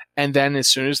portal. And then as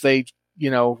soon as they,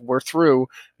 were through,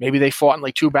 maybe they fought in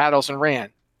like 2 battles and ran.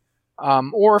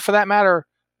 Or for that matter,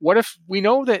 what if we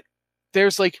know that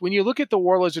there's like, when you look at the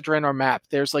Warlords of Draenor map,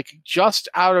 there's like just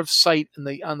out of sight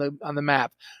on the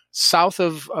map, south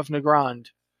of Nagrand,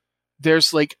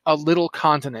 there's like a little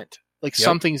continent, like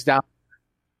something's down.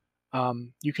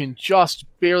 You can just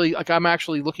barely, like, I'm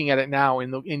actually looking at it now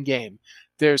in game.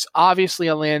 There's obviously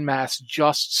a landmass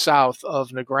just south of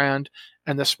Nagrand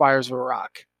and the Spires of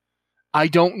Iraq. I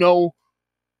don't know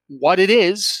what it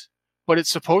is, but it's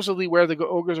supposedly where the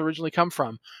ogres originally come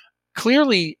from.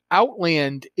 Clearly,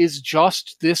 Outland is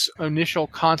just this initial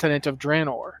continent of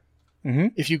Draenor. Mm-hmm.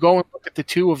 If you go and look at the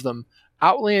two of them,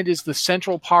 Outland is the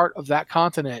central part of that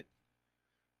continent,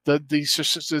 the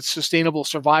sustainable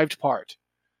survived part.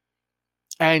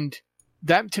 And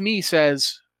that to me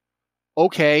says,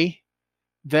 okay,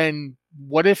 then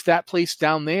what if that place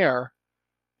down there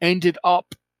ended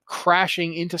up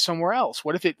crashing into somewhere else?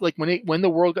 What if it, like, when the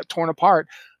world got torn apart,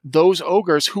 those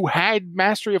ogres who had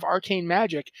mastery of arcane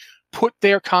magic put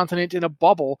their continent in a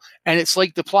bubble, and it's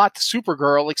like the plot to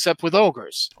Supergirl except with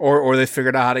ogres. Or they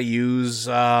figured out how to use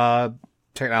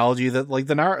technology that like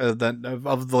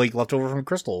of like leftover from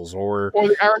crystals, or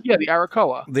the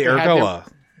Arakoa. The Arakoa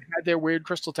had their weird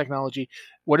crystal technology.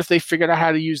 What if they figured out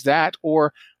how to use that?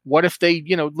 Or what if they,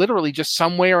 literally just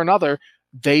some way or another,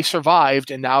 they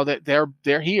survived, and now that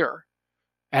they're here,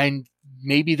 and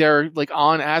maybe they're like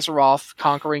on Azeroth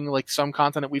conquering like some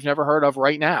continent we've never heard of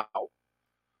right now.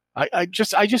 I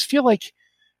just feel like,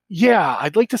 yeah,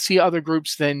 I'd like to see other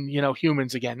groups than,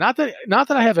 humans again. Not that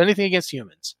I have anything against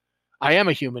humans. I am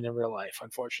a human in real life,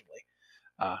 unfortunately.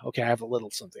 Okay, I have a little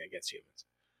something against humans.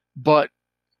 But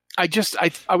I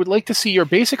would like to see your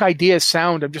basic ideas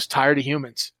sound, I'm just tired of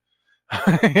humans.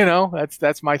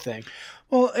 That's my thing.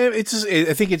 Well, I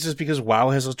think it's just because WoW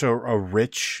has such a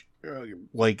rich,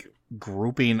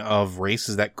 grouping of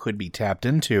races that could be tapped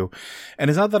into. And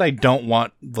it's not that I don't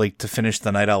want to finish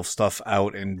the Night Elf stuff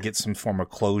out and get some form of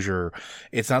closure.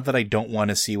 It's not that I don't want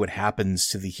to see what happens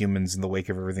to the humans in the wake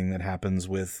of everything that happens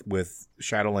with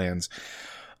Shadowlands.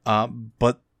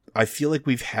 But I feel like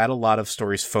we've had a lot of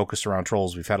stories focused around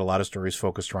trolls. We've had a lot of stories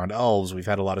focused around elves. We've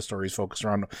had a lot of stories focused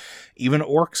around even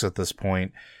orcs at this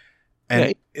point.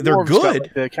 And they're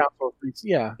good. The Council of Priests.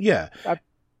 Yeah. Yeah.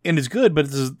 And it's good, but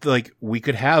it's we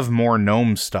could have more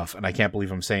gnome stuff. And I can't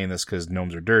believe I'm saying this because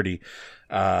gnomes are dirty.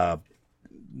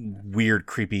 Weird,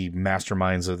 creepy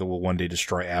masterminds that will one day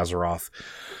destroy Azeroth.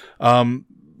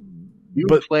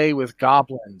 But play with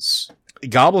goblins.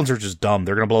 Goblins are just dumb.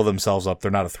 They're going to blow themselves up.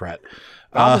 They're not a threat.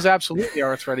 Goblins absolutely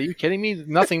are a threat. Are you kidding me?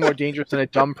 Nothing more dangerous than a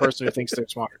dumb person who thinks they're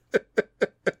smart.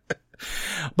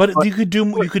 But you could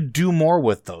do more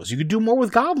with those. You could do more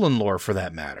with goblin lore for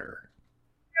that matter.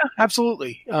 Yeah,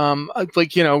 absolutely.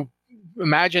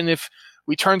 Imagine if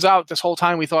turns out this whole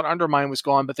time we thought Undermine was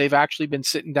gone, but they've actually been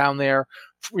sitting down there.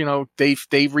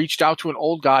 They've reached out to an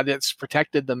old god that's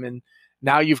protected them, and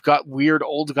now you've got weird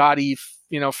old god-y,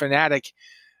 fanatic.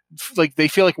 They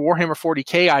feel like Warhammer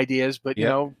 40K ideas, but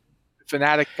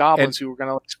fanatic goblins who are going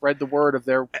to spread the word of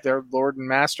their lord and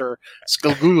master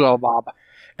Skullgulabab.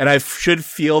 And I should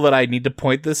feel that I need to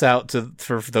point this out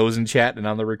for those in chat and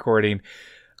on the recording.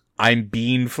 I'm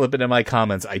being flippant in my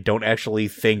comments. I don't actually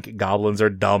think goblins are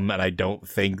dumb, and I don't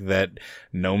think that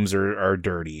gnomes are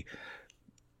dirty.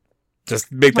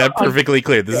 Just make that perfectly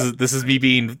clear. This is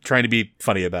me trying to be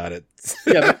funny about it.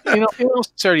 Yeah, but, in all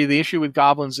sincerity, the issue with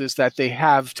goblins is that they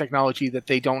have technology that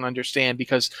they don't understand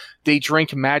because they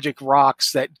drink magic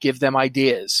rocks that give them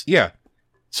ideas. Yeah.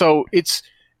 So it's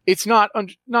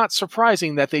not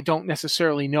surprising that they don't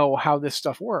necessarily know how this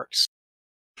stuff works.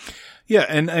 Yeah,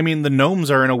 and I mean the gnomes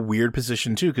are in a weird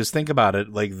position too, because think about it,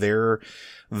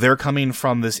 they're coming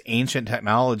from this ancient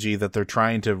technology that they're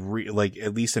trying to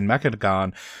at least in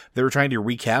Mechagon, they were trying to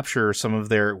recapture some of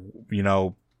their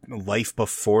life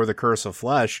before the Curse of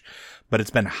Flesh, but it's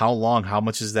been how long? How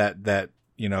much is that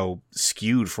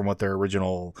skewed from what their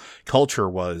original culture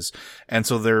was? And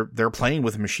so they're playing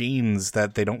with machines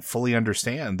that they don't fully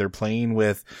understand. They're playing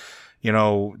with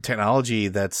technology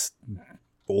that's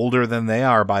older than they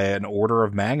are by an order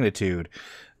of magnitude.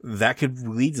 That could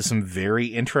lead to some very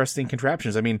interesting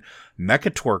contraptions. I mean,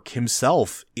 Mechatork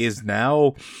himself is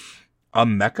now a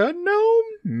mecha gnome?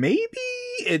 Maybe?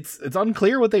 It's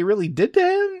unclear what they really did to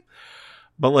him.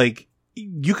 But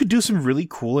you could do some really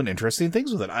cool and interesting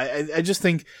things with it. I just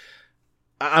think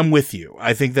I'm with you.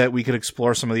 I think that we could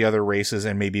explore some of the other races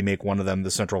and maybe make one of them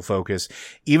the central focus,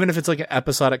 even if it's an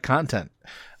episodic content.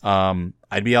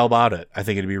 I'd be all about it. I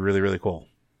think it'd be really, really cool.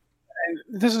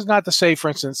 And this is not to say, for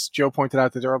instance, Joe pointed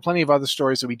out that there are plenty of other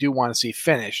stories that we do want to see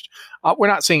finished. We're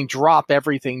not saying drop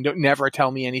everything. Don't never tell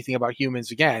me anything about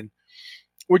humans again.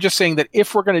 We're just saying that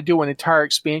if we're going to do an entire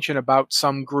expansion about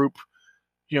some group,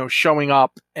 showing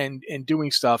up and doing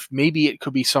stuff, maybe it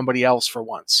could be somebody else for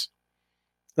once.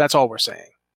 That's all we're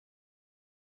saying.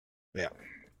 Yeah.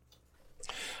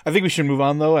 I think we should move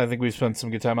on, though. I think we've spent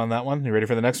some good time on that one. You ready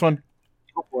for the next one?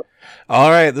 Go for it. All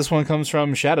right, this one comes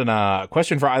from Shadana.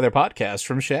 Question for either podcast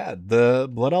from Shad. The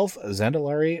Blood Elf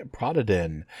Zandalari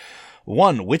Prododin.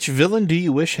 1. Which villain do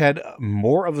you wish had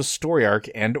more of a story arc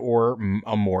and or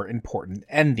a more important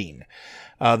ending?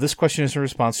 This question is in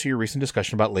response to your recent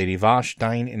discussion about Lady Vosh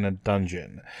dying in a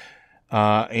dungeon.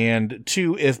 And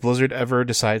 2, if Blizzard ever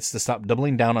decides to stop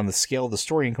doubling down on the scale of the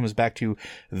story and comes back to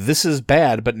this is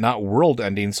bad but not world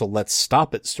ending, so let's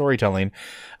stop it storytelling,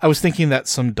 I was thinking that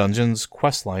some dungeons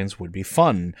quest lines would be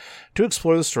fun to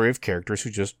explore the story of characters who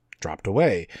just dropped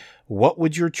away. What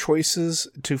would your choices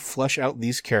to flesh out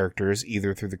these characters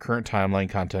either through the current timeline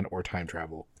content or time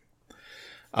travel?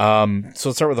 So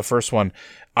let's start with the first one.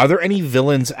 Are there any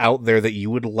villains out there that you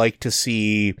would like to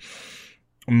see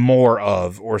more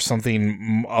of, or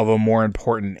something of a more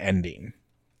important ending?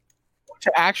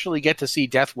 To actually get to see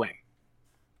Deathwing.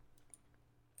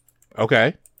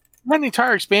 Okay. An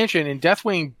entire expansion, and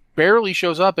Deathwing barely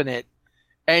shows up in it,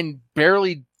 and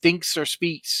barely thinks or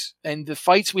speaks. And the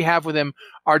fights we have with him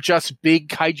are just big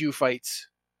kaiju fights.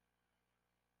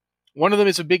 One of them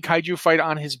is a big kaiju fight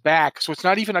on his back. So it's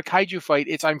not even a kaiju fight.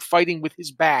 It's I'm fighting with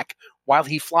his back while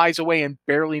he flies away and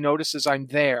barely notices I'm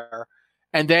there.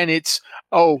 And then it's,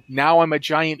 oh, now I'm a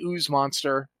giant ooze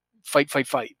monster. Fight, fight,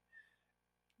 fight.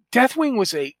 Deathwing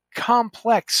was a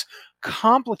complex,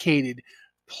 complicated,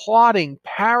 plotting,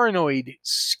 paranoid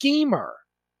schemer.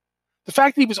 The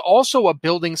fact that he was also a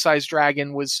building-sized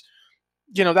dragon was,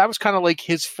 that was kind of like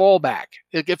his fallback.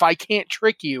 Like, if I can't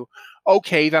trick you,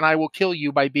 okay, then I will kill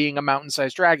you by being a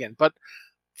mountain-sized dragon. But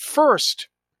first,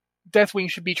 Deathwing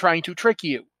should be trying to trick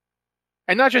you.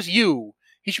 And not just you.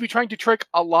 He should be trying to trick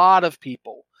a lot of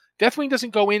people. Deathwing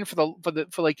doesn't go in for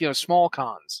small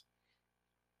cons.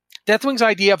 Deathwing's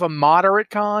idea of a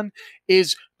moderate con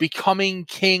is becoming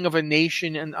king of a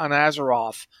nation on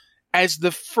Azeroth as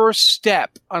the first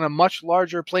step on a much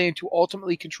larger plan to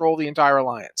ultimately control the entire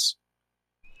alliance.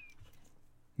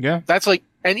 Yeah. That's like,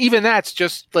 and even that's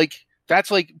just like,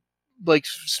 that's like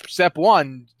step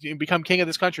one, you become king of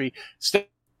this country. Step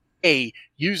A,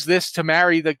 use this to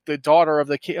marry the daughter of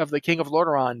the king of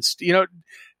Lordaeron.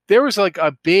 There was like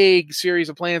a big series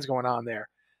of plans going on there.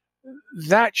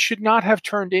 That should not have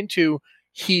turned into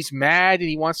he's mad and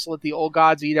he wants to let the old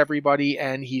gods eat everybody,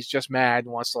 and he's just mad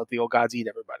and wants to let the old gods eat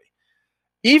everybody.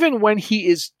 Even when he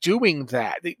is doing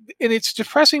that, and it's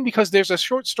depressing because there's a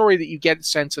short story that you get a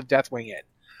sense of Deathwing in.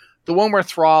 The one where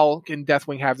Thrall and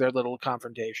Deathwing have their little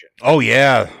confrontation. Oh,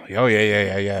 yeah. Oh,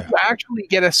 yeah. You actually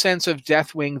get a sense of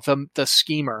Deathwing, the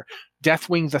schemer,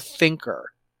 Deathwing, the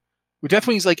thinker. Where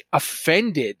Deathwing's like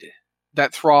offended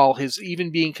that Thrall is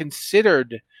even being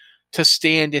considered to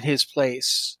stand in his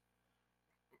place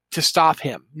to stop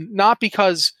him. Not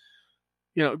because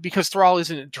Thrall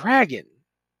isn't a dragon.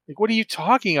 Like, what are you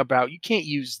talking about? You can't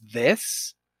use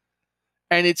this.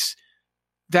 And it's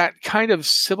that kind of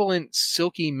sibilant,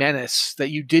 silky menace that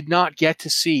you did not get to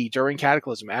see during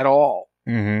Cataclysm at all.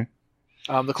 Mm-hmm.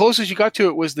 The closest you got to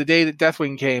it was the day that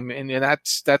Deathwing came, and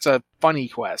that's a funny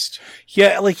quest.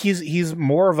 Yeah, like he's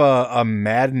more of a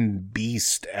maddened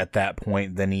beast at that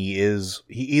point than he is.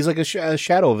 He's like a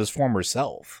shadow of his former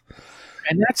self.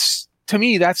 And that's, to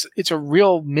me, it's a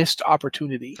real missed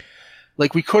opportunity.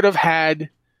 Like, we could have had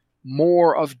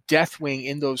more of Deathwing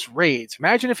in those raids.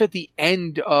 Imagine if at the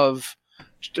end of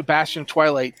Bastion of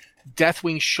Twilight,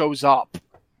 Deathwing shows up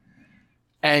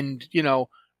and,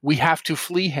 we have to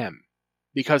flee him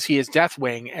because he is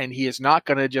Deathwing and he is not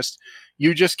going to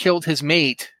you just killed his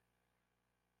mate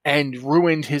and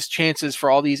ruined his chances for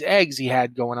all these eggs he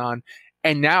had going on.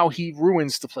 And now he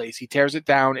ruins the place. He tears it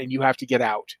down and you have to get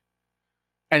out.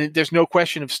 And there's no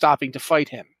question of stopping to fight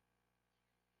him.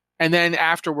 And then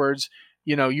afterwards,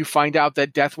 you find out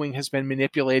that Deathwing has been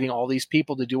manipulating all these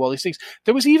people to do all these things.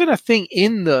 There was even a thing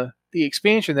in the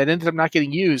expansion that ended up not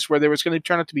getting used where there was going to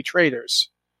turn out to be traitors.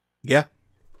 Yeah.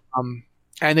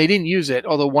 And they didn't use it,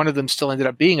 although one of them still ended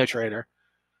up being a traitor.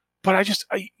 But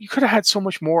you could have had so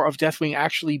much more of Deathwing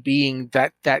actually being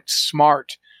that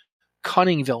smart,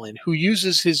 cunning villain who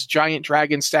uses his giant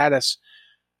dragon status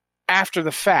after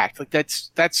the fact. Like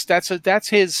that's the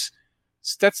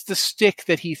stick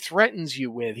that he threatens you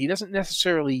with. He doesn't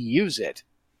necessarily use it.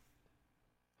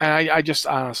 And I just,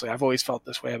 honestly, I've always felt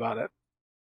this way about it.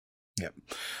 Yep.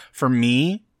 For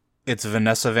me, it's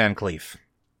Vanessa Van Cleef.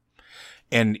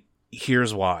 And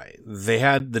here's why. They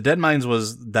had, the Dead Mines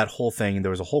was that whole thing.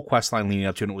 There was a whole quest line leading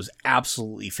up to it, and it was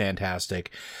absolutely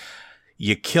fantastic.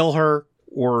 You kill her,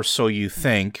 or so you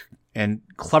think, and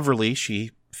cleverly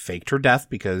she faked her death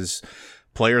because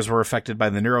players were affected by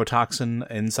the neurotoxin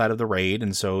inside of the raid,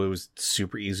 and so it was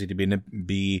super easy to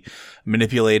be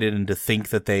manipulated and to think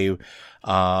that they,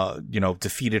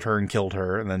 defeated her and killed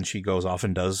her, and then she goes off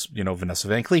and does, Vanessa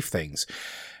Van Cleef things.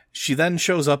 She then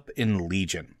shows up in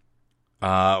Legion,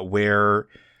 where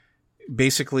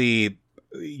basically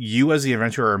you as the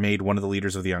adventurer are made one of the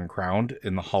leaders of the Uncrowned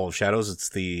in the Hall of Shadows. It's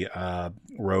the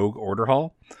Rogue Order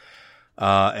Hall.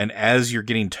 And as you're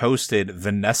getting toasted,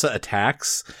 Vanessa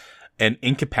attacks and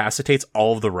incapacitates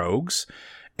all of the rogues.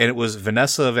 And it was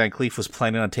Vanessa Van Cleef was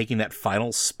planning on taking that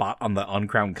final spot on the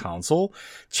Uncrowned Council,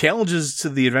 challenges to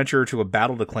the adventurer to a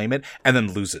battle to claim it, and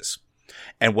then loses.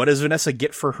 And what does Vanessa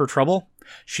get for her trouble?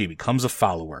 She becomes a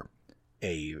follower.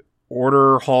 A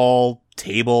Order Hall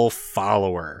table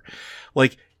follower.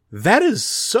 Like, that is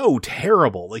so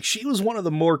terrible. Like, she was one of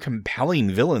the more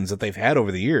compelling villains that they've had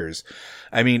over the years.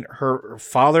 I mean, her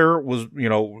father was,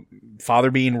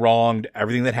 father being wronged,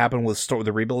 everything that happened with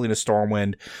the rebuilding of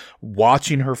Stormwind,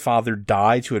 watching her father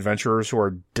die to adventurers who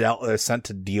are sent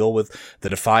to deal with the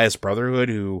Defias Brotherhood,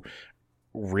 who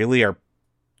really are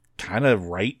kind of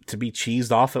right to be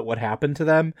cheesed off at what happened to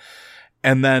them.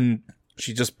 And then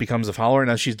she just becomes a follower, and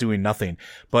now she's doing nothing.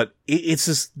 But it's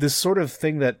this sort of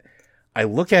thing that I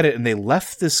look at it, and they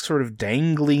left this sort of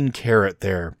dangling carrot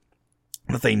there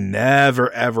that they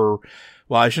never, ever,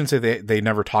 well, I shouldn't say they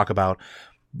never talk about,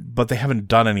 but they haven't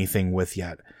done anything with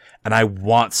yet. And I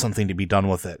want something to be done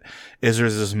with it. There's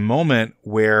this moment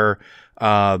where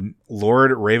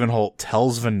Lord Ravenholt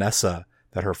tells Vanessa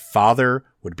that her father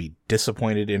would be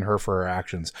disappointed in her for her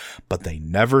actions, but they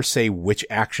never say which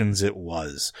actions it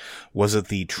was. Was it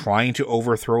the trying to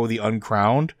overthrow the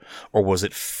uncrowned, or was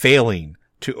it failing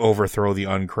to overthrow the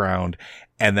uncrowned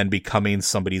and then becoming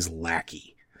somebody's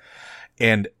lackey?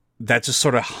 And that just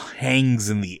sort of hangs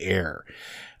in the air.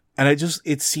 And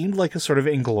it seemed like a sort of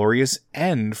inglorious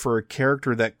end for a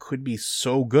character that could be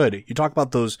so good. You talk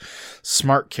about those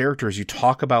smart characters. You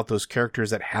talk about those characters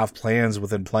that have plans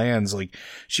within plans. Like,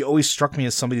 she always struck me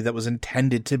as somebody that was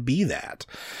intended to be that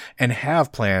and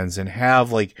have plans and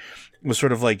have was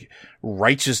sort of like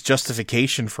righteous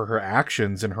justification for her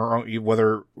actions and her own,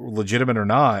 whether legitimate or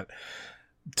not,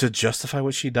 to justify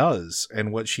what she does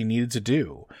and what she needed to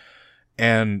do.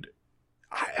 And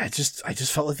I just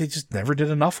felt like they just never did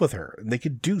enough with her. They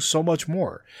could do so much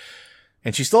more.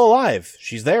 And she's still alive.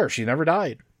 She's there. She never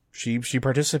died. She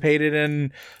participated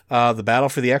in the battle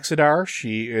for the Exodar.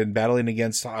 In battling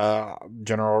against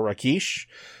General Rakish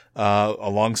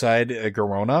alongside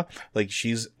Garona. Like,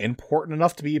 she's important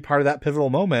enough to be part of that pivotal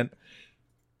moment.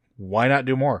 Why not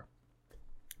do more?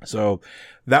 So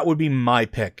that would be my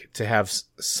pick, to have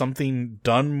something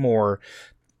done more,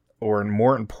 or a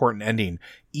more important ending,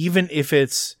 even if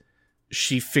it's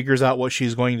she figures out what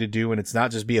she's going to do and it's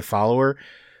not just be a follower.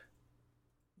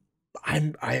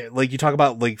 I like, you talk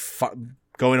about like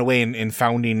going away and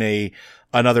founding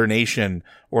another nation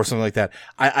or something like that.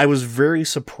 I was very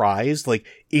surprised, like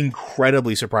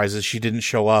incredibly surprised, that she didn't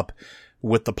show up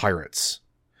with the pirates,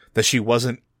 that she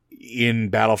wasn't in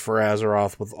Battle for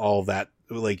Azeroth with all of that,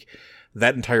 like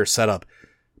that entire setup.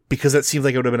 Because that seems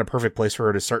like it would have been a perfect place for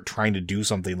her to start trying to do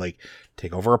something like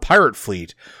take over a pirate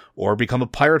fleet or become a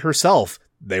pirate herself.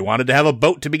 They wanted to have a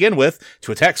boat to begin with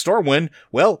to attack Stormwind.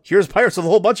 Well, here's pirates with a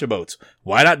whole bunch of boats.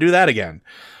 Why not do that again?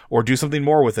 Or do something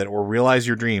more with it, or realize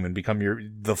your dream and become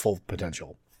the full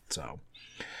potential. So,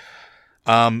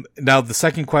 now the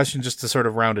second question, just to sort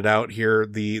of round it out here,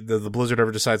 the Blizzard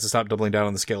ever decides to stop doubling down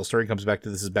on the scale story, comes back to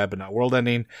this is bad but not world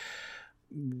ending.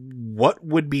 What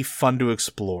would be fun to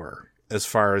explore as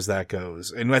far as that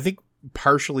goes? And I think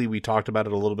partially we talked about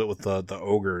it a little bit with the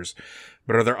ogres,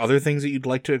 but are there other things that you'd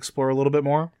like to explore a little bit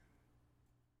more?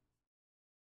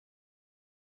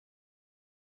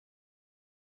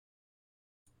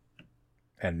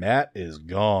 And Matt is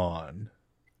gone.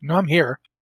 No, I'm here.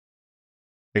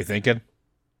 Are you thinking?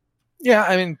 Yeah,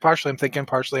 I mean, partially I'm thinking,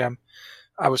 partially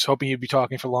I was hoping you'd be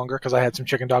talking for longer because I had some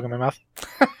chicken dog in my mouth.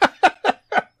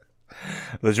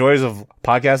 The joys of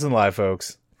podcasting live,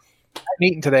 folks. I haven't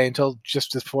eaten today until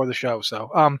just before the show. So,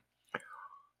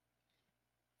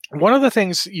 one of the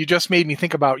things you just made me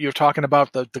think about, you're talking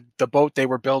about the boat they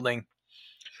were building.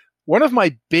 One of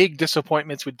my big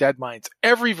disappointments with Deadmines,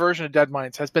 every version of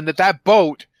Deadmines, has been that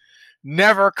boat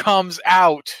never comes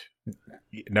out.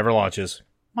 It never launches.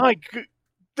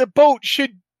 The boat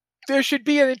there should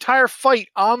be an entire fight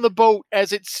on the boat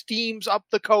as it steams up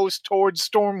the coast towards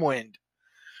Stormwind.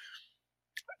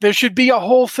 There should be a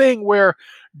whole thing where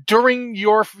during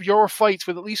your fights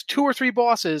with at least 2 or 3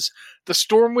 bosses, the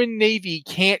Stormwind Navy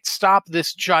can't stop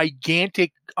this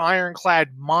gigantic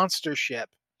ironclad monster ship.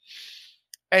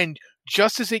 And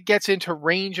just as it gets into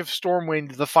range of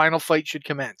Stormwind, the final fight should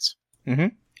commence. Mm-hmm.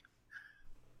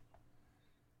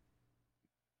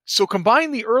 So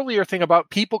combine the earlier thing about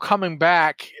people coming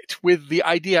back with the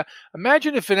idea.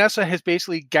 Imagine if Vanessa has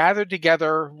basically gathered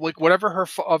together like whatever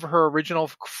of her original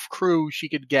crew she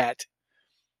could get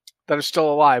that are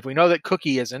still alive. We know that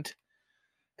Cookie isn't,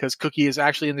 because Cookie is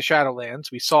actually in the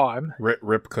Shadowlands. We saw him.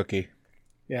 Rip Cookie.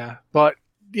 Yeah. But,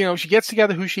 she gets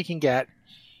together who she can get,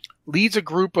 leads a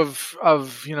group of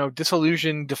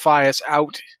disillusioned Defias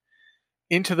out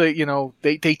into the,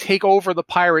 they take over the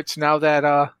pirates now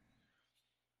that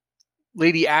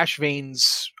Lady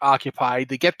Ashvane's occupied.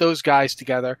 They get those guys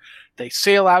together. They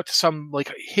sail out to some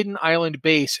like hidden island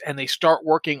base and they start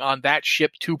working on that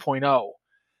ship 2.0.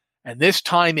 And this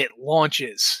time it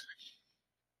launches.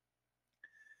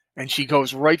 And she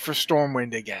goes right for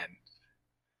Stormwind again.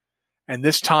 And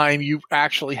this time you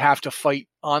actually have to fight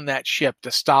on that ship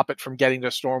to stop it from getting to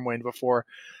Stormwind before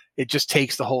it just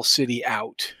takes the whole city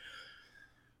out.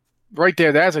 Right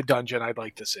there, that's a dungeon I'd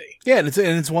like to see. Yeah, and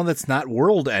it's one that's not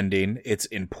world ending. It's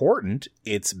important.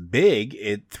 It's big.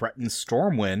 It threatens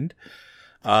Stormwind.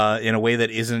 in a way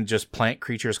that isn't just plant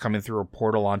creatures coming through a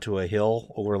portal onto a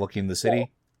hill overlooking the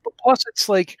city. But plus, it's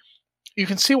like you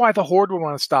can see why the Horde would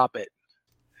want to stop it.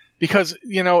 Because,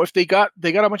 if they got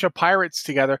a bunch of pirates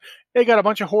together, they got a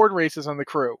bunch of Horde races on the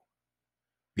crew.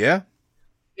 Yeah.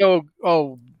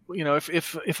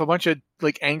 If a bunch of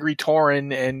like angry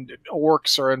Tauren and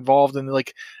orcs are involved in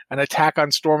like an attack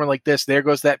on Stormwind like this, there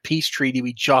goes that peace treaty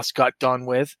we just got done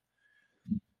with.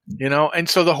 And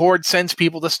so the Horde sends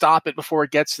people to stop it before it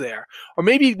gets there. Or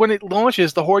maybe when it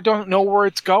launches, the Horde don't know where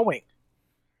it's going.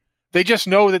 They just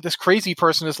know that this crazy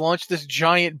person has launched this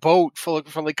giant boat for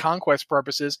like conquest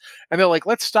purposes, and they're like,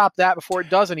 let's stop that before it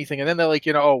does anything. And then they're like,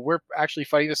 we're actually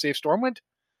fighting to save Stormwind?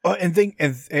 Oh, and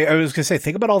I was going to say,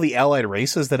 think about all the allied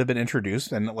races that have been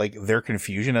introduced and like their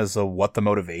confusion as to what the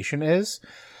motivation is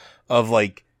of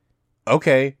like,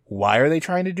 okay, why are they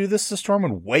trying to do this to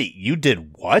Stormwind? Wait, you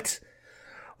did what?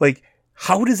 Like,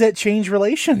 how does that change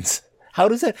relations? How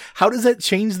does that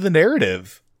change the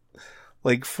narrative?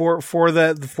 Like for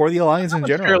the Alliance in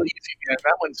general. Fairly easy, man.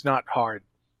 That one's not hard.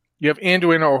 You have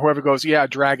Anduin or whoever goes, yeah,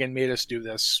 Dragon made us do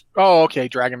this. Oh, okay,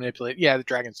 Dragon manipulate. Yeah, the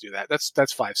dragons do that.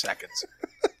 That's 5 seconds.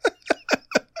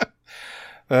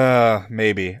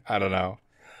 Maybe. I don't know.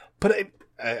 But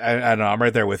I don't know. I'm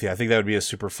right there with you. I think that would be a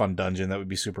super fun dungeon. That would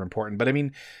be super important. But I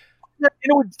mean,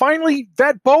 finally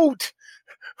that boat.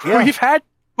 Yeah. We've had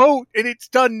boat and it's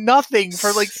done nothing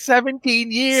for like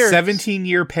 17 years.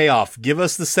 17-year payoff. Give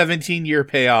us the 17-year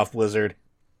payoff, Blizzard.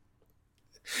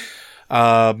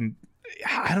 I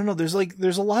don't know. There's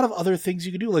a lot of other things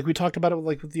you can do. Like we talked about it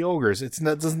with the ogres. It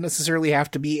doesn't necessarily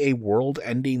have to be a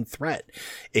world-ending threat.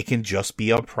 It can just be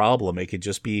a problem. It could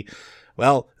just be,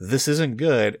 well, this isn't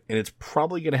good, and it's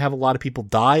probably going to have a lot of people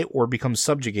die or become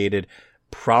subjugated.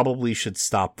 Probably should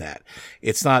stop that.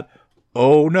 It's not,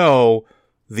 oh no,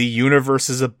 the universe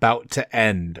is about to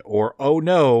end, or oh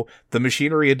no, the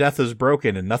machinery of death is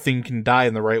broken and nothing can die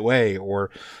in the right way, or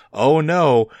oh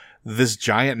no, this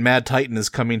giant mad titan is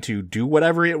coming to do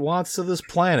whatever it wants to this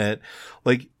planet.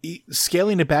 Like,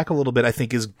 scaling it back a little bit, I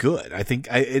think, is good. I think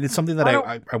it's something that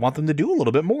I want them to do a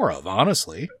little bit more of,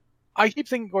 honestly. I keep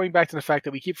going back to the fact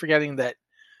that we keep forgetting that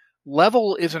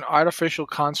level is an artificial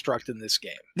construct in this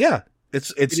game. Yeah,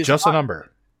 it's just a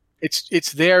number.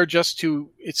 It's there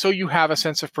it's so you have a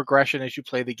sense of progression as you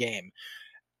play the game.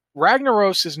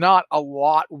 Ragnaros is not a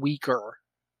lot weaker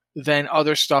than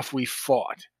other stuff we've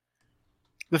fought.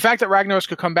 The fact that Ragnaros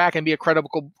could come back and be a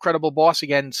credible boss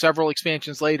again several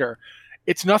expansions later,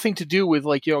 it's nothing to do with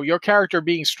like, your character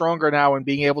being stronger now and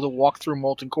being able to walk through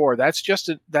Molten Core. That's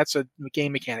a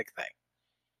game mechanic thing.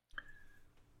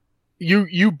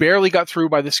 You barely got through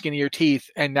by the skin of your teeth,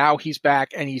 and now he's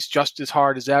back and he's just as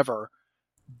hard as ever.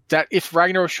 That if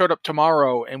Ragnaros showed up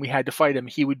tomorrow and we had to fight him,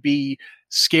 he would be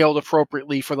scaled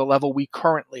appropriately for the level we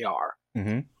currently are.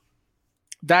 Mm-hmm.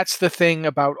 That's the thing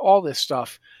about all this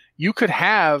stuff. You could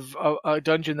have a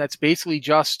dungeon that's basically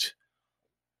just,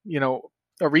 a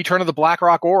Return of the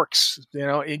Blackrock Orcs,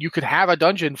 and you could have a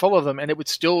dungeon full of them and it would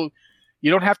still,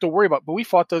 you don't have to worry about, but we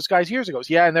fought those guys years ago.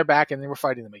 Yeah, and they're back and then we're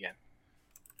fighting them again.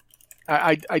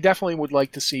 I definitely would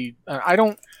like to see, I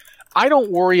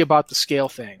don't worry about the scale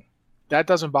thing. That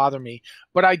doesn't bother me.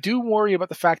 But I do worry about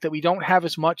the fact that we don't have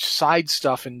as much side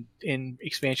stuff in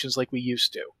expansions like we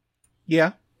used to.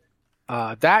 Yeah.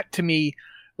 That, to me,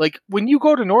 like, when you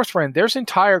go to Northrend, there's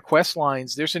entire quest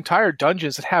lines, there's entire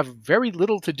dungeons that have very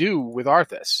little to do with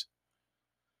Arthas.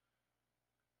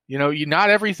 Not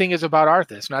everything is about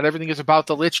Arthas. Not everything is about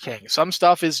the Lich King. Some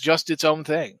stuff is just its own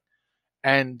thing.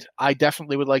 And I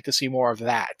definitely would like to see more of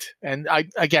that. And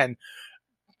again,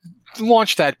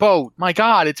 launch that boat. My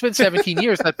God, it's been 17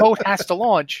 years. That boat has to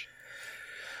launch.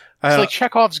 It's like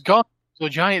Chekhov's gun to a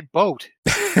giant boat.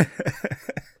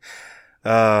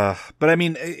 But I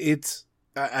mean,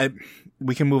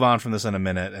 we can move on from this in a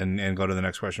minute and go to the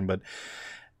next question. But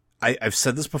I've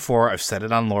said this before. I've said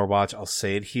it on Lore Watch. I'll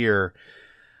say it here.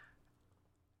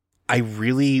 I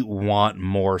really want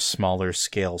more smaller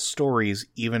scale stories,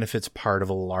 even if it's part of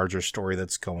a larger story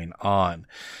that's going on.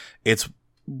 It's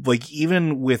like,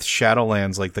 even with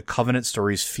Shadowlands, like, the Covenant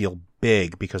stories feel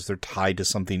big because they're tied to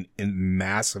something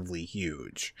massively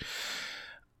huge.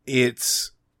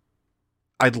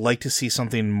 I'd like to see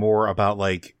something more about,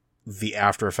 like, the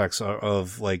after effects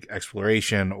of like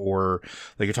exploration, or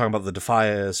like you're talking about the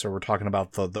Defias, or we're talking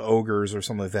about the ogres or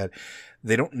something like that.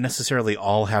 They don't necessarily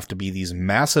all have to be these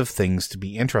massive things to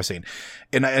be interesting.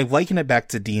 And I liken it back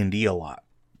to D&D a lot.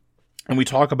 And we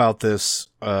talk about this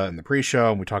in the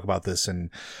pre-show, and we talk about this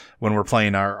when we're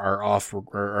playing our off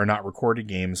or not recorded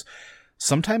games.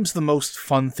 Sometimes the most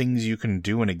fun things you can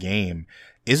do in a game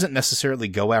isn't necessarily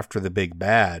go after the big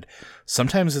bad.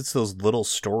 Sometimes it's those little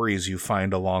stories you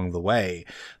find along the way,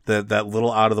 that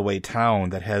little out of the way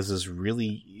town that has this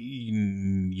really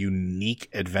unique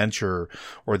adventure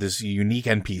or this unique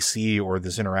NPC or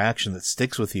this interaction that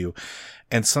sticks with you.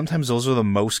 And sometimes those are the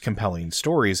most compelling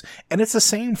stories. And it's the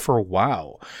same for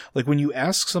WoW. Like when you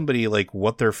ask somebody like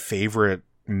what their favorite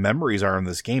memories are in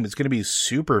this game, it's going to be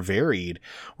super varied,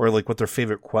 or like what their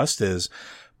favorite quest is.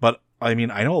 But I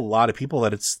mean, I know a lot of people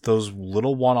that it's those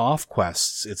little one-off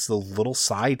quests. It's the little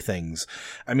side things.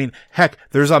 I mean, heck,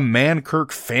 there's a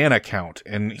Mankirk fan account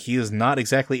and he is not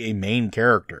exactly a main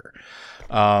character.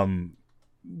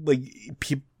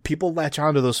 People latch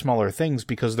onto those smaller things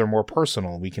because they're more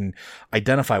personal. We can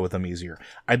identify with them easier.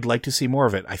 I'd like to see more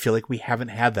of it. I feel like we haven't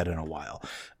had that in a while.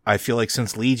 I feel like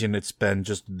since Legion, it's been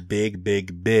just big,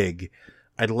 big, big.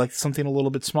 I'd like something a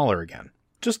little bit smaller again.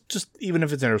 Just even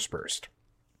if it's interspersed.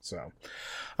 So,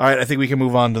 all right, I think we can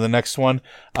move on to the next one.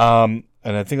 And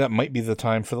I think that might be the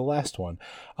time for the last one.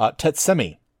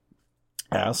 Tetsemi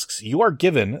asks, you are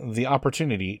given the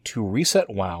opportunity to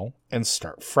reset WoW and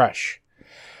start fresh.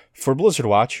 For Blizzard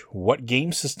Watch, what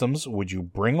game systems would you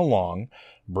bring along,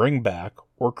 bring back,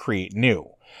 or create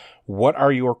new? What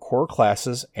are your core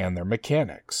classes and their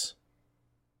mechanics?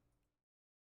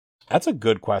 That's a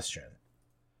good question.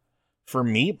 For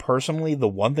me, personally, the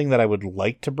one thing that I would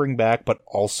like to bring back, but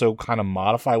also kind of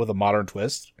modify with a modern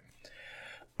twist,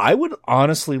 I would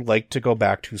honestly like to go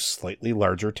back to slightly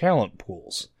larger talent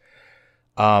pools.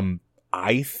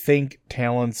 I think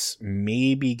talents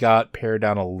maybe got pared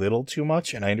down a little too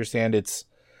much, and I understand it's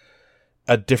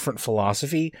a different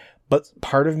philosophy, but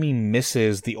part of me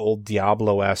misses the old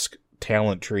Diablo-esque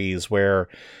talent trees where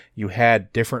you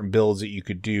had different builds that you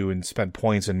could do and spend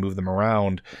points and move them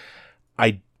around.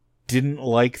 I didn't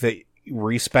like that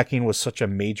respecking was such a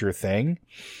major thing.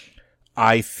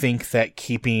 I think that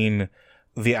keeping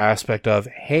the aspect of,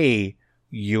 hey,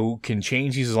 you can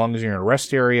change these as long as you're in a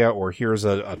rest area, or here's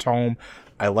a tome.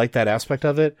 I like that aspect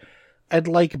of it. I'd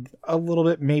like a little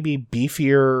bit maybe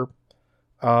beefier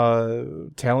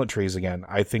talent trees again.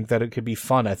 I think that it could be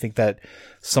fun. I think that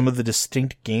some of the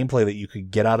distinct gameplay that you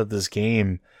could get out of this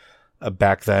game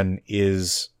back then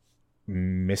is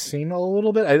missing a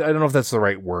little bit. I don't know if that's the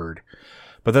right word,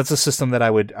 but that's a system that I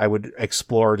would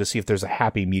explore to see if there's a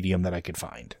happy medium that I could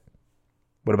find.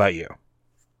 What about you?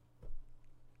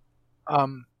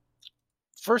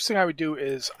 First thing I would do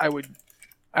is I would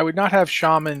not have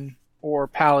shaman or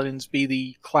paladins be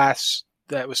the class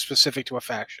that was specific to a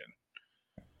faction.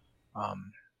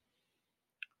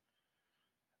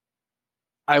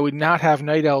 I would not have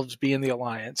night elves be in the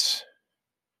alliance,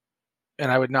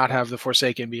 and I would not have the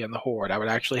Forsaken be in the horde. I would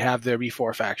actually have there be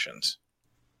 4 factions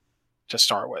to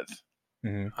start with.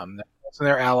 Mm-hmm. And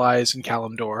their allies in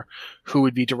Kalimdor, who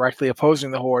would be directly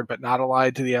opposing the horde but not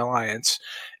allied to the alliance,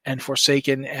 and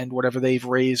Forsaken and whatever they've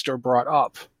raised or brought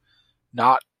up,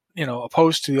 not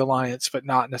opposed to the alliance but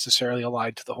not necessarily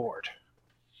allied to the horde.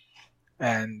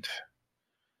 And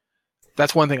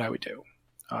that's one thing I would do.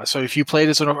 So if you played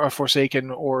as a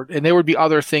Forsaken, and there would be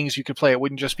other things you could play, it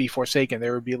wouldn't just be Forsaken.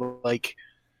 There would be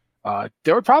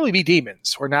there would probably be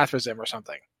demons or Nathrazim or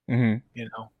something. Mm-hmm.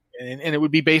 And it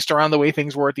would be based around the way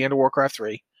things were at the end of Warcraft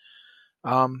 3.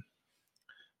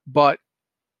 But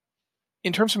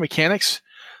in terms of mechanics,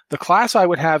 the class I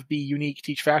would have be unique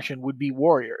to each faction would be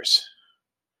warriors.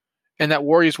 And that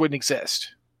warriors wouldn't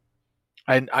exist.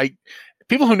 And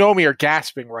people who know me are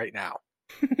gasping right now.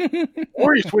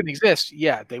 Warriors wouldn't exist.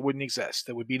 Yeah, they wouldn't exist.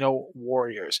 There would be no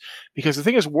warriors. Because the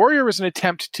thing is, warrior is an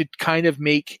attempt to kind of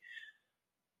make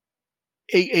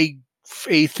a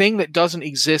thing that doesn't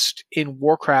exist in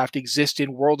Warcraft exist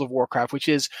in World of Warcraft, which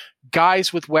is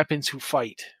guys with weapons who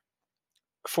fight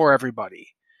for everybody.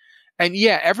 And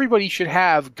yeah, everybody should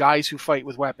have guys who fight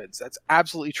with weapons. That's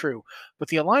absolutely true. But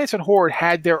the Alliance and Horde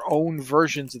had their own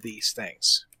versions of these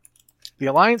things. The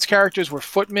Alliance characters were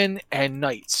footmen and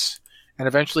knights, and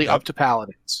eventually up to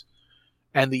paladins.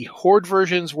 And the Horde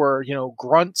versions were,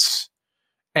 grunts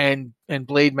and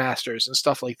blade masters and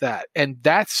stuff like that. And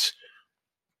that's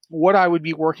what I would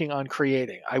be working on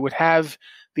creating. I would have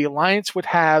the Alliance would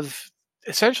have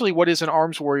essentially what is an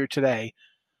arms warrior today.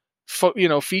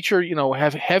 Feature,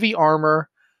 have heavy armor,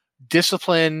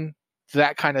 discipline,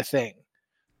 that kind of thing.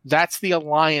 That's the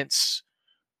Alliance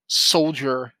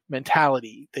soldier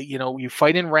mentality. That you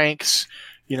fight in ranks.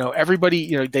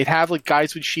 Everybody. They'd have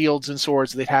guys with shields and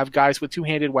swords. They'd have guys with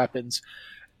two-handed weapons.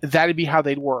 That'd be how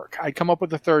they'd work. I'd come up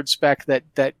with a third spec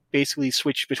that basically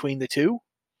switched between the two.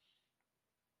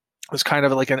 It was kind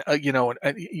of like you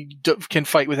can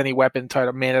fight with any weapon type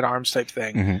of man at arms type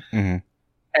thing. Mm-hmm, mm-hmm.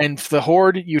 And for the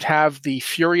Horde, you'd have the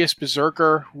Furious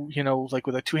Berserker, like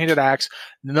with a two-handed axe.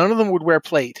 None of them would wear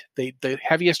plate. The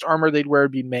heaviest armor they'd wear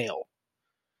would be mail.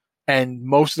 And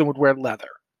most of them would wear leather.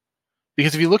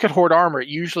 Because if you look at Horde armor, it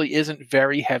usually isn't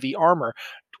very heavy armor.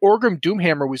 Orgrim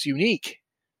Doomhammer was unique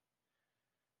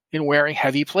in wearing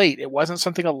heavy plate. It wasn't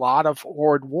something a lot of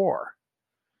Horde wore.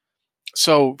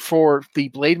 So for the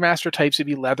Blade Master types, it'd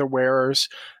be leather wearers.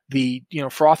 The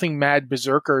frothing mad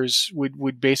berserkers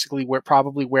would basically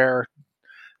probably wear.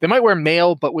 They might wear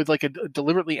mail, but with like a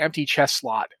deliberately empty chest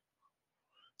slot,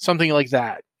 something like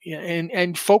that,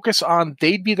 and focus on.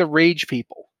 They'd be the rage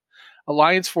people.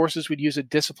 Alliance forces would use a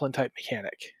discipline type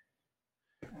mechanic,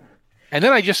 and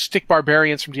then I just stick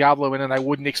barbarians from Diablo in, and I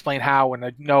wouldn't explain how.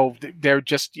 And they're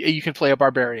just you can play a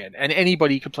barbarian, and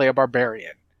anybody could play a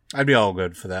barbarian. I'd be all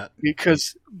good for that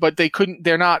but they couldn't.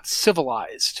 They're not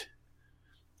civilized.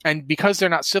 And because they're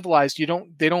not civilized,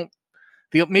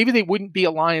 maybe they wouldn't be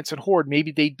Alliance and Horde.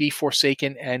 Maybe they'd be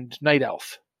Forsaken and Night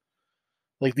Elf.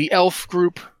 Like the elf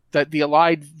group that the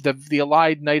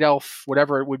allied Night Elf,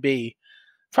 whatever it would be,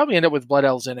 probably end up with Blood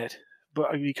Elves in it,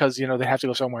 but because they have to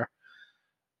go somewhere.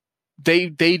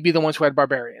 They'd be the ones who had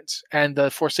barbarians, and the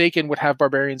Forsaken would have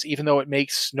barbarians, even though it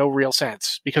makes no real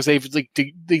sense because they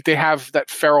have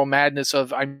that feral madness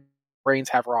of brains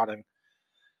have rotting,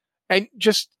 and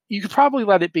just. You could probably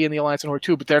let it be in the Alliance and Horde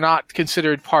too, but they're not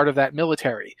considered part of that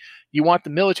military. You want the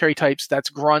military types, that's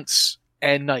grunts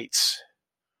and knights.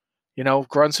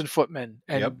 Grunts and footmen.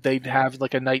 And they'd have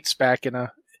like a knight spec and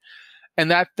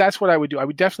that's what I would do. I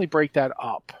would definitely break that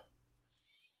up.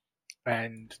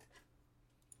 And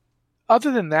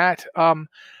other than that, I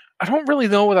don't really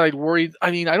know what I'd worry.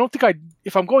 I mean, I don't think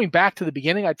if I'm going back to the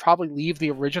beginning, I'd probably leave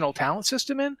the original talent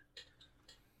system in.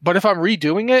 But if I'm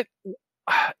redoing it,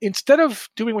 instead of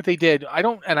doing what they did, I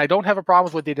don't have a problem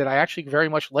with what they did. I actually very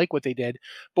much like what they did.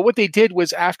 But what they did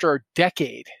was after a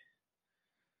decade,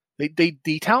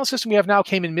 the talent system we have now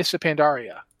came in Mists of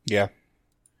Pandaria. Yeah.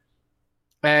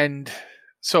 And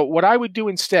so what I would do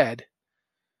instead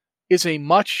is a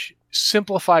much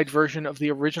simplified version of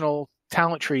the original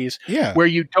talent trees, where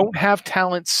you don't have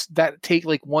talents that take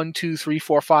like 1, 2, 3,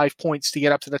 4, 5 points to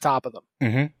get up to the top of them.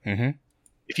 Mm-hmm. Mm-hmm.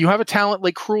 If you have a talent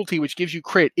like Cruelty, which gives you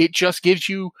crit, it just gives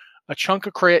you a chunk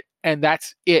of crit, and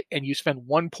that's it, and you spend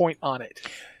 1 point on it.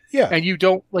 Yeah. And you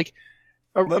don't,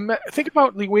 think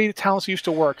about the way the talents used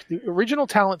to work. The original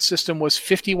talent system was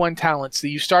 51 talents. That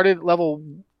you started at level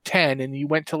 10, and you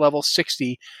went to level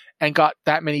 60, and got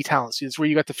that many talents. It's where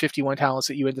you got the 51 talents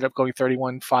that you ended up going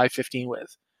 31, 5, 15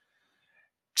 with.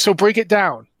 So break it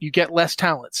down. You get less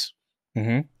talents.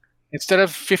 Mm-hmm. Instead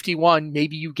of 51,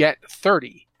 maybe you get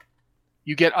 30.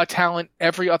 You get a talent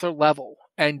every other level,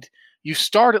 and you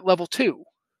start at level 2.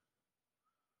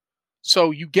 So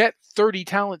you get 30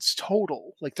 talents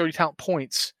total, like 30 talent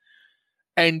points,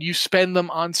 and you spend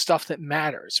them on stuff that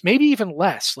matters. Maybe even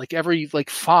less, like every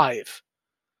 5.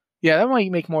 Yeah, that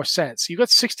might make more sense. You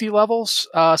got 60 levels,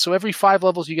 so every 5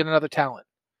 levels you get another talent.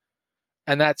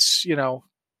 And that's,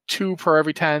 2 per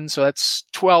every 10, so that's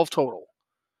 12 total.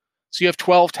 So you have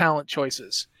 12 talent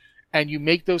choices. And you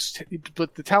make those,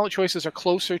 but the talent choices are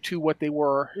closer to what they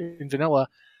were in vanilla.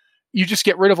 You just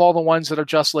get rid of all the ones that are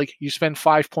just like you spend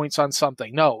 5 points on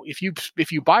something. No, if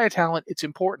you buy a talent, it's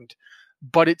important,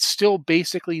 but it's still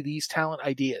basically these talent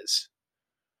ideas.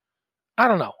 I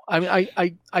don't know. I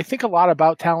mean, I think a lot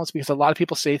about talents because a lot of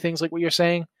people say things like what you're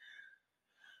saying.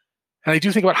 And I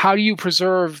do think about how do you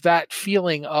preserve that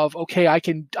feeling of, okay,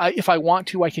 if I want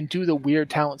to, I can do the weird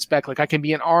talent spec. Like I can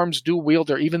be an arms dual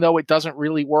wielder, even though it doesn't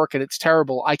really work and it's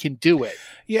terrible, I can do it.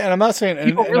 Yeah. And I'm not saying,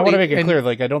 and I want to make it clear,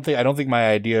 like, I don't think my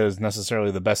idea is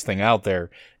necessarily the best thing out there.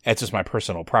 It's just my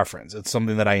personal preference. It's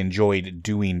something that I enjoyed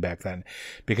doing back then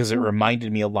because it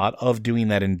reminded me a lot of doing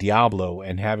that in Diablo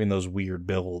and having those weird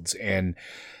builds and,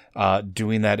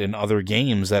 doing that in other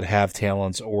games that have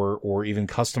talents or even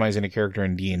customizing a character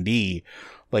in D&D.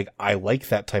 Like, I like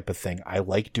that type of thing. I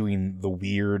like doing the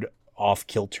weird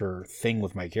off-kilter thing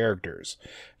with my characters.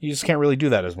 You just can't really do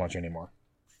that as much anymore.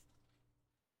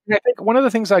 I think one of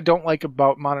the things I don't like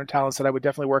about modern talents that I would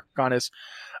definitely work on is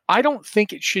I don't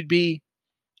think it should be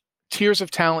tiers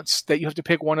of talents that you have to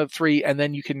pick one of 3 and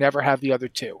then you can never have the other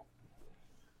 2.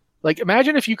 Like,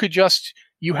 imagine if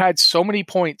you had so many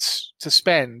points to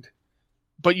spend,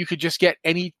 but you could just get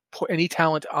any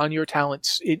talent on your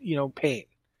talents, pane.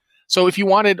 So if you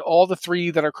wanted all the 3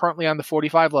 that are currently on the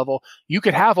 45 level, you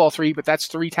could have all 3, but that's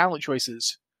 3 talent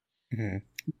choices. Mm-hmm.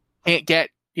 Can't get,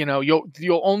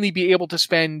 you'll only be able to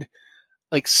spend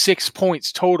like 6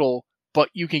 points total, but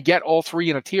you can get all 3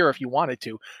 in a tier if you wanted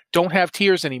to. Don't have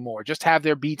tiers anymore. Just have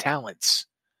there be talents.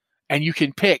 and you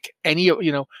can pick any of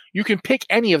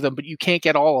them, but you can't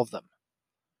get all of them.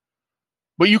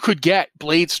 But you could get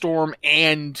Bladestorm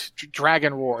and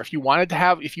Dragon Roar if you wanted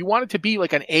to be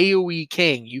like an AoE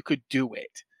king, you could do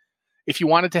it. If you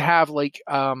wanted to have like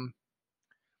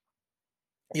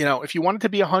if you wanted to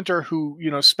be a hunter who,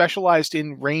 specialized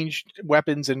in ranged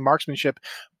weapons and marksmanship,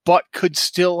 but could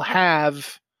still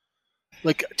have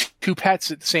like two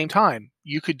pets at the same time,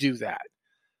 you could do that.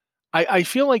 I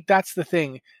feel like that's the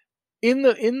thing. In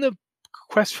the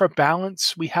quest for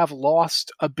balance, we have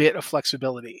lost a bit of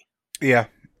flexibility. Yeah.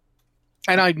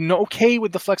 And I'm okay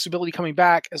with the flexibility coming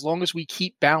back as long as we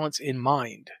keep balance in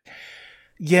mind.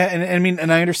 Yeah,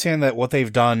 and I understand that what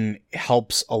they've done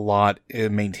helps a lot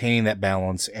in maintaining that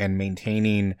balance and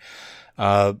maintaining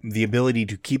the ability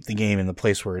to keep the game in the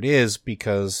place where it is,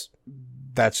 because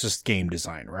that's just game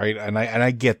design, right? And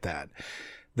I get that.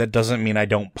 That doesn't mean I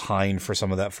don't pine for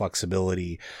some of that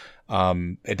flexibility.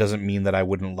 It doesn't mean that I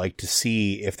wouldn't like to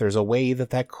see if there's a way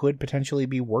that could potentially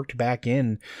be worked back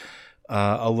in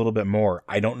a little bit more.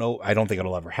 I don't know. I don't think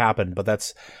it'll ever happen, but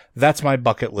that's my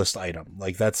bucket list item.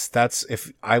 Like that's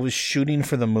if I was shooting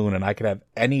for the moon and I could have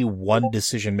any one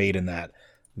decision made in that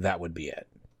would be it.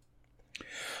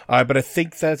 But I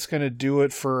think that's going to do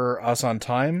it for us on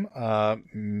time.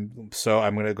 So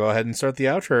I'm going to go ahead and start the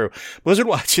outro. Blizzard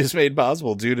Watch is made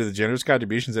possible due to the generous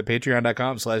contributions at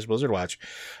patreon.com/BlizzardWatch.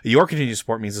 Your continued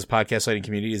support means this podcast site and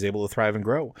community is able to thrive and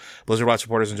grow. Blizzard Watch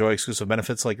supporters enjoy exclusive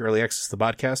benefits like early access to the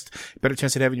podcast, better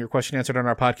chance at having your question answered on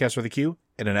our podcast or the queue,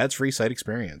 and an ads-free site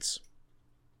experience.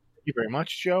 Thank you very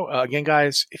much, Joe. Again,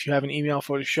 guys, if you have an email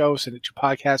for the show, send it to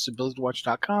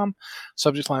podcast@blizzardwatch.com,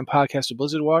 subject line podcast at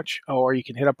Blizzard Watch, or you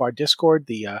can hit up our Discord,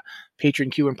 the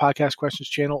Patreon Q and Podcast Questions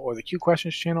channel, or the Q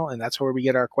Questions channel, and that's where we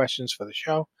get our questions for the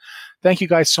show. Thank you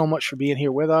guys so much for being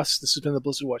here with us. This has been the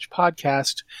Blizzard Watch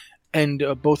podcast, and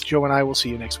both Joe and I will see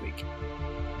you next week.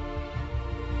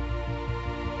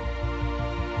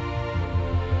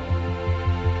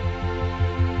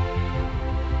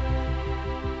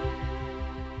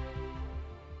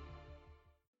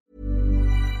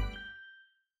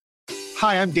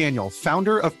 Hi, I'm Daniel,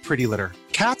 founder of Pretty Litter.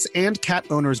 Cats and cat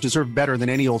owners deserve better than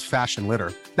any old-fashioned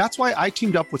litter. That's why I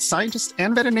teamed up with scientists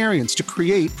and veterinarians to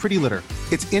create Pretty Litter.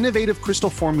 Its innovative crystal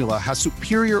formula has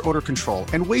superior odor control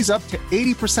and weighs up to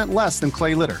 80% less than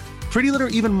clay litter. Pretty Litter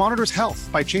even monitors health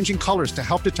by changing colors to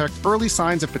help detect early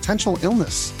signs of potential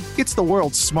illness. It's the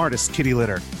world's smartest kitty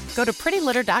litter. Go to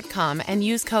prettylitter.com and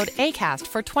use code ACAST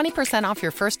for 20% off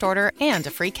your first order and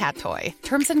a free cat toy.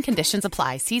 Terms and conditions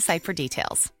apply. See site for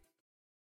details.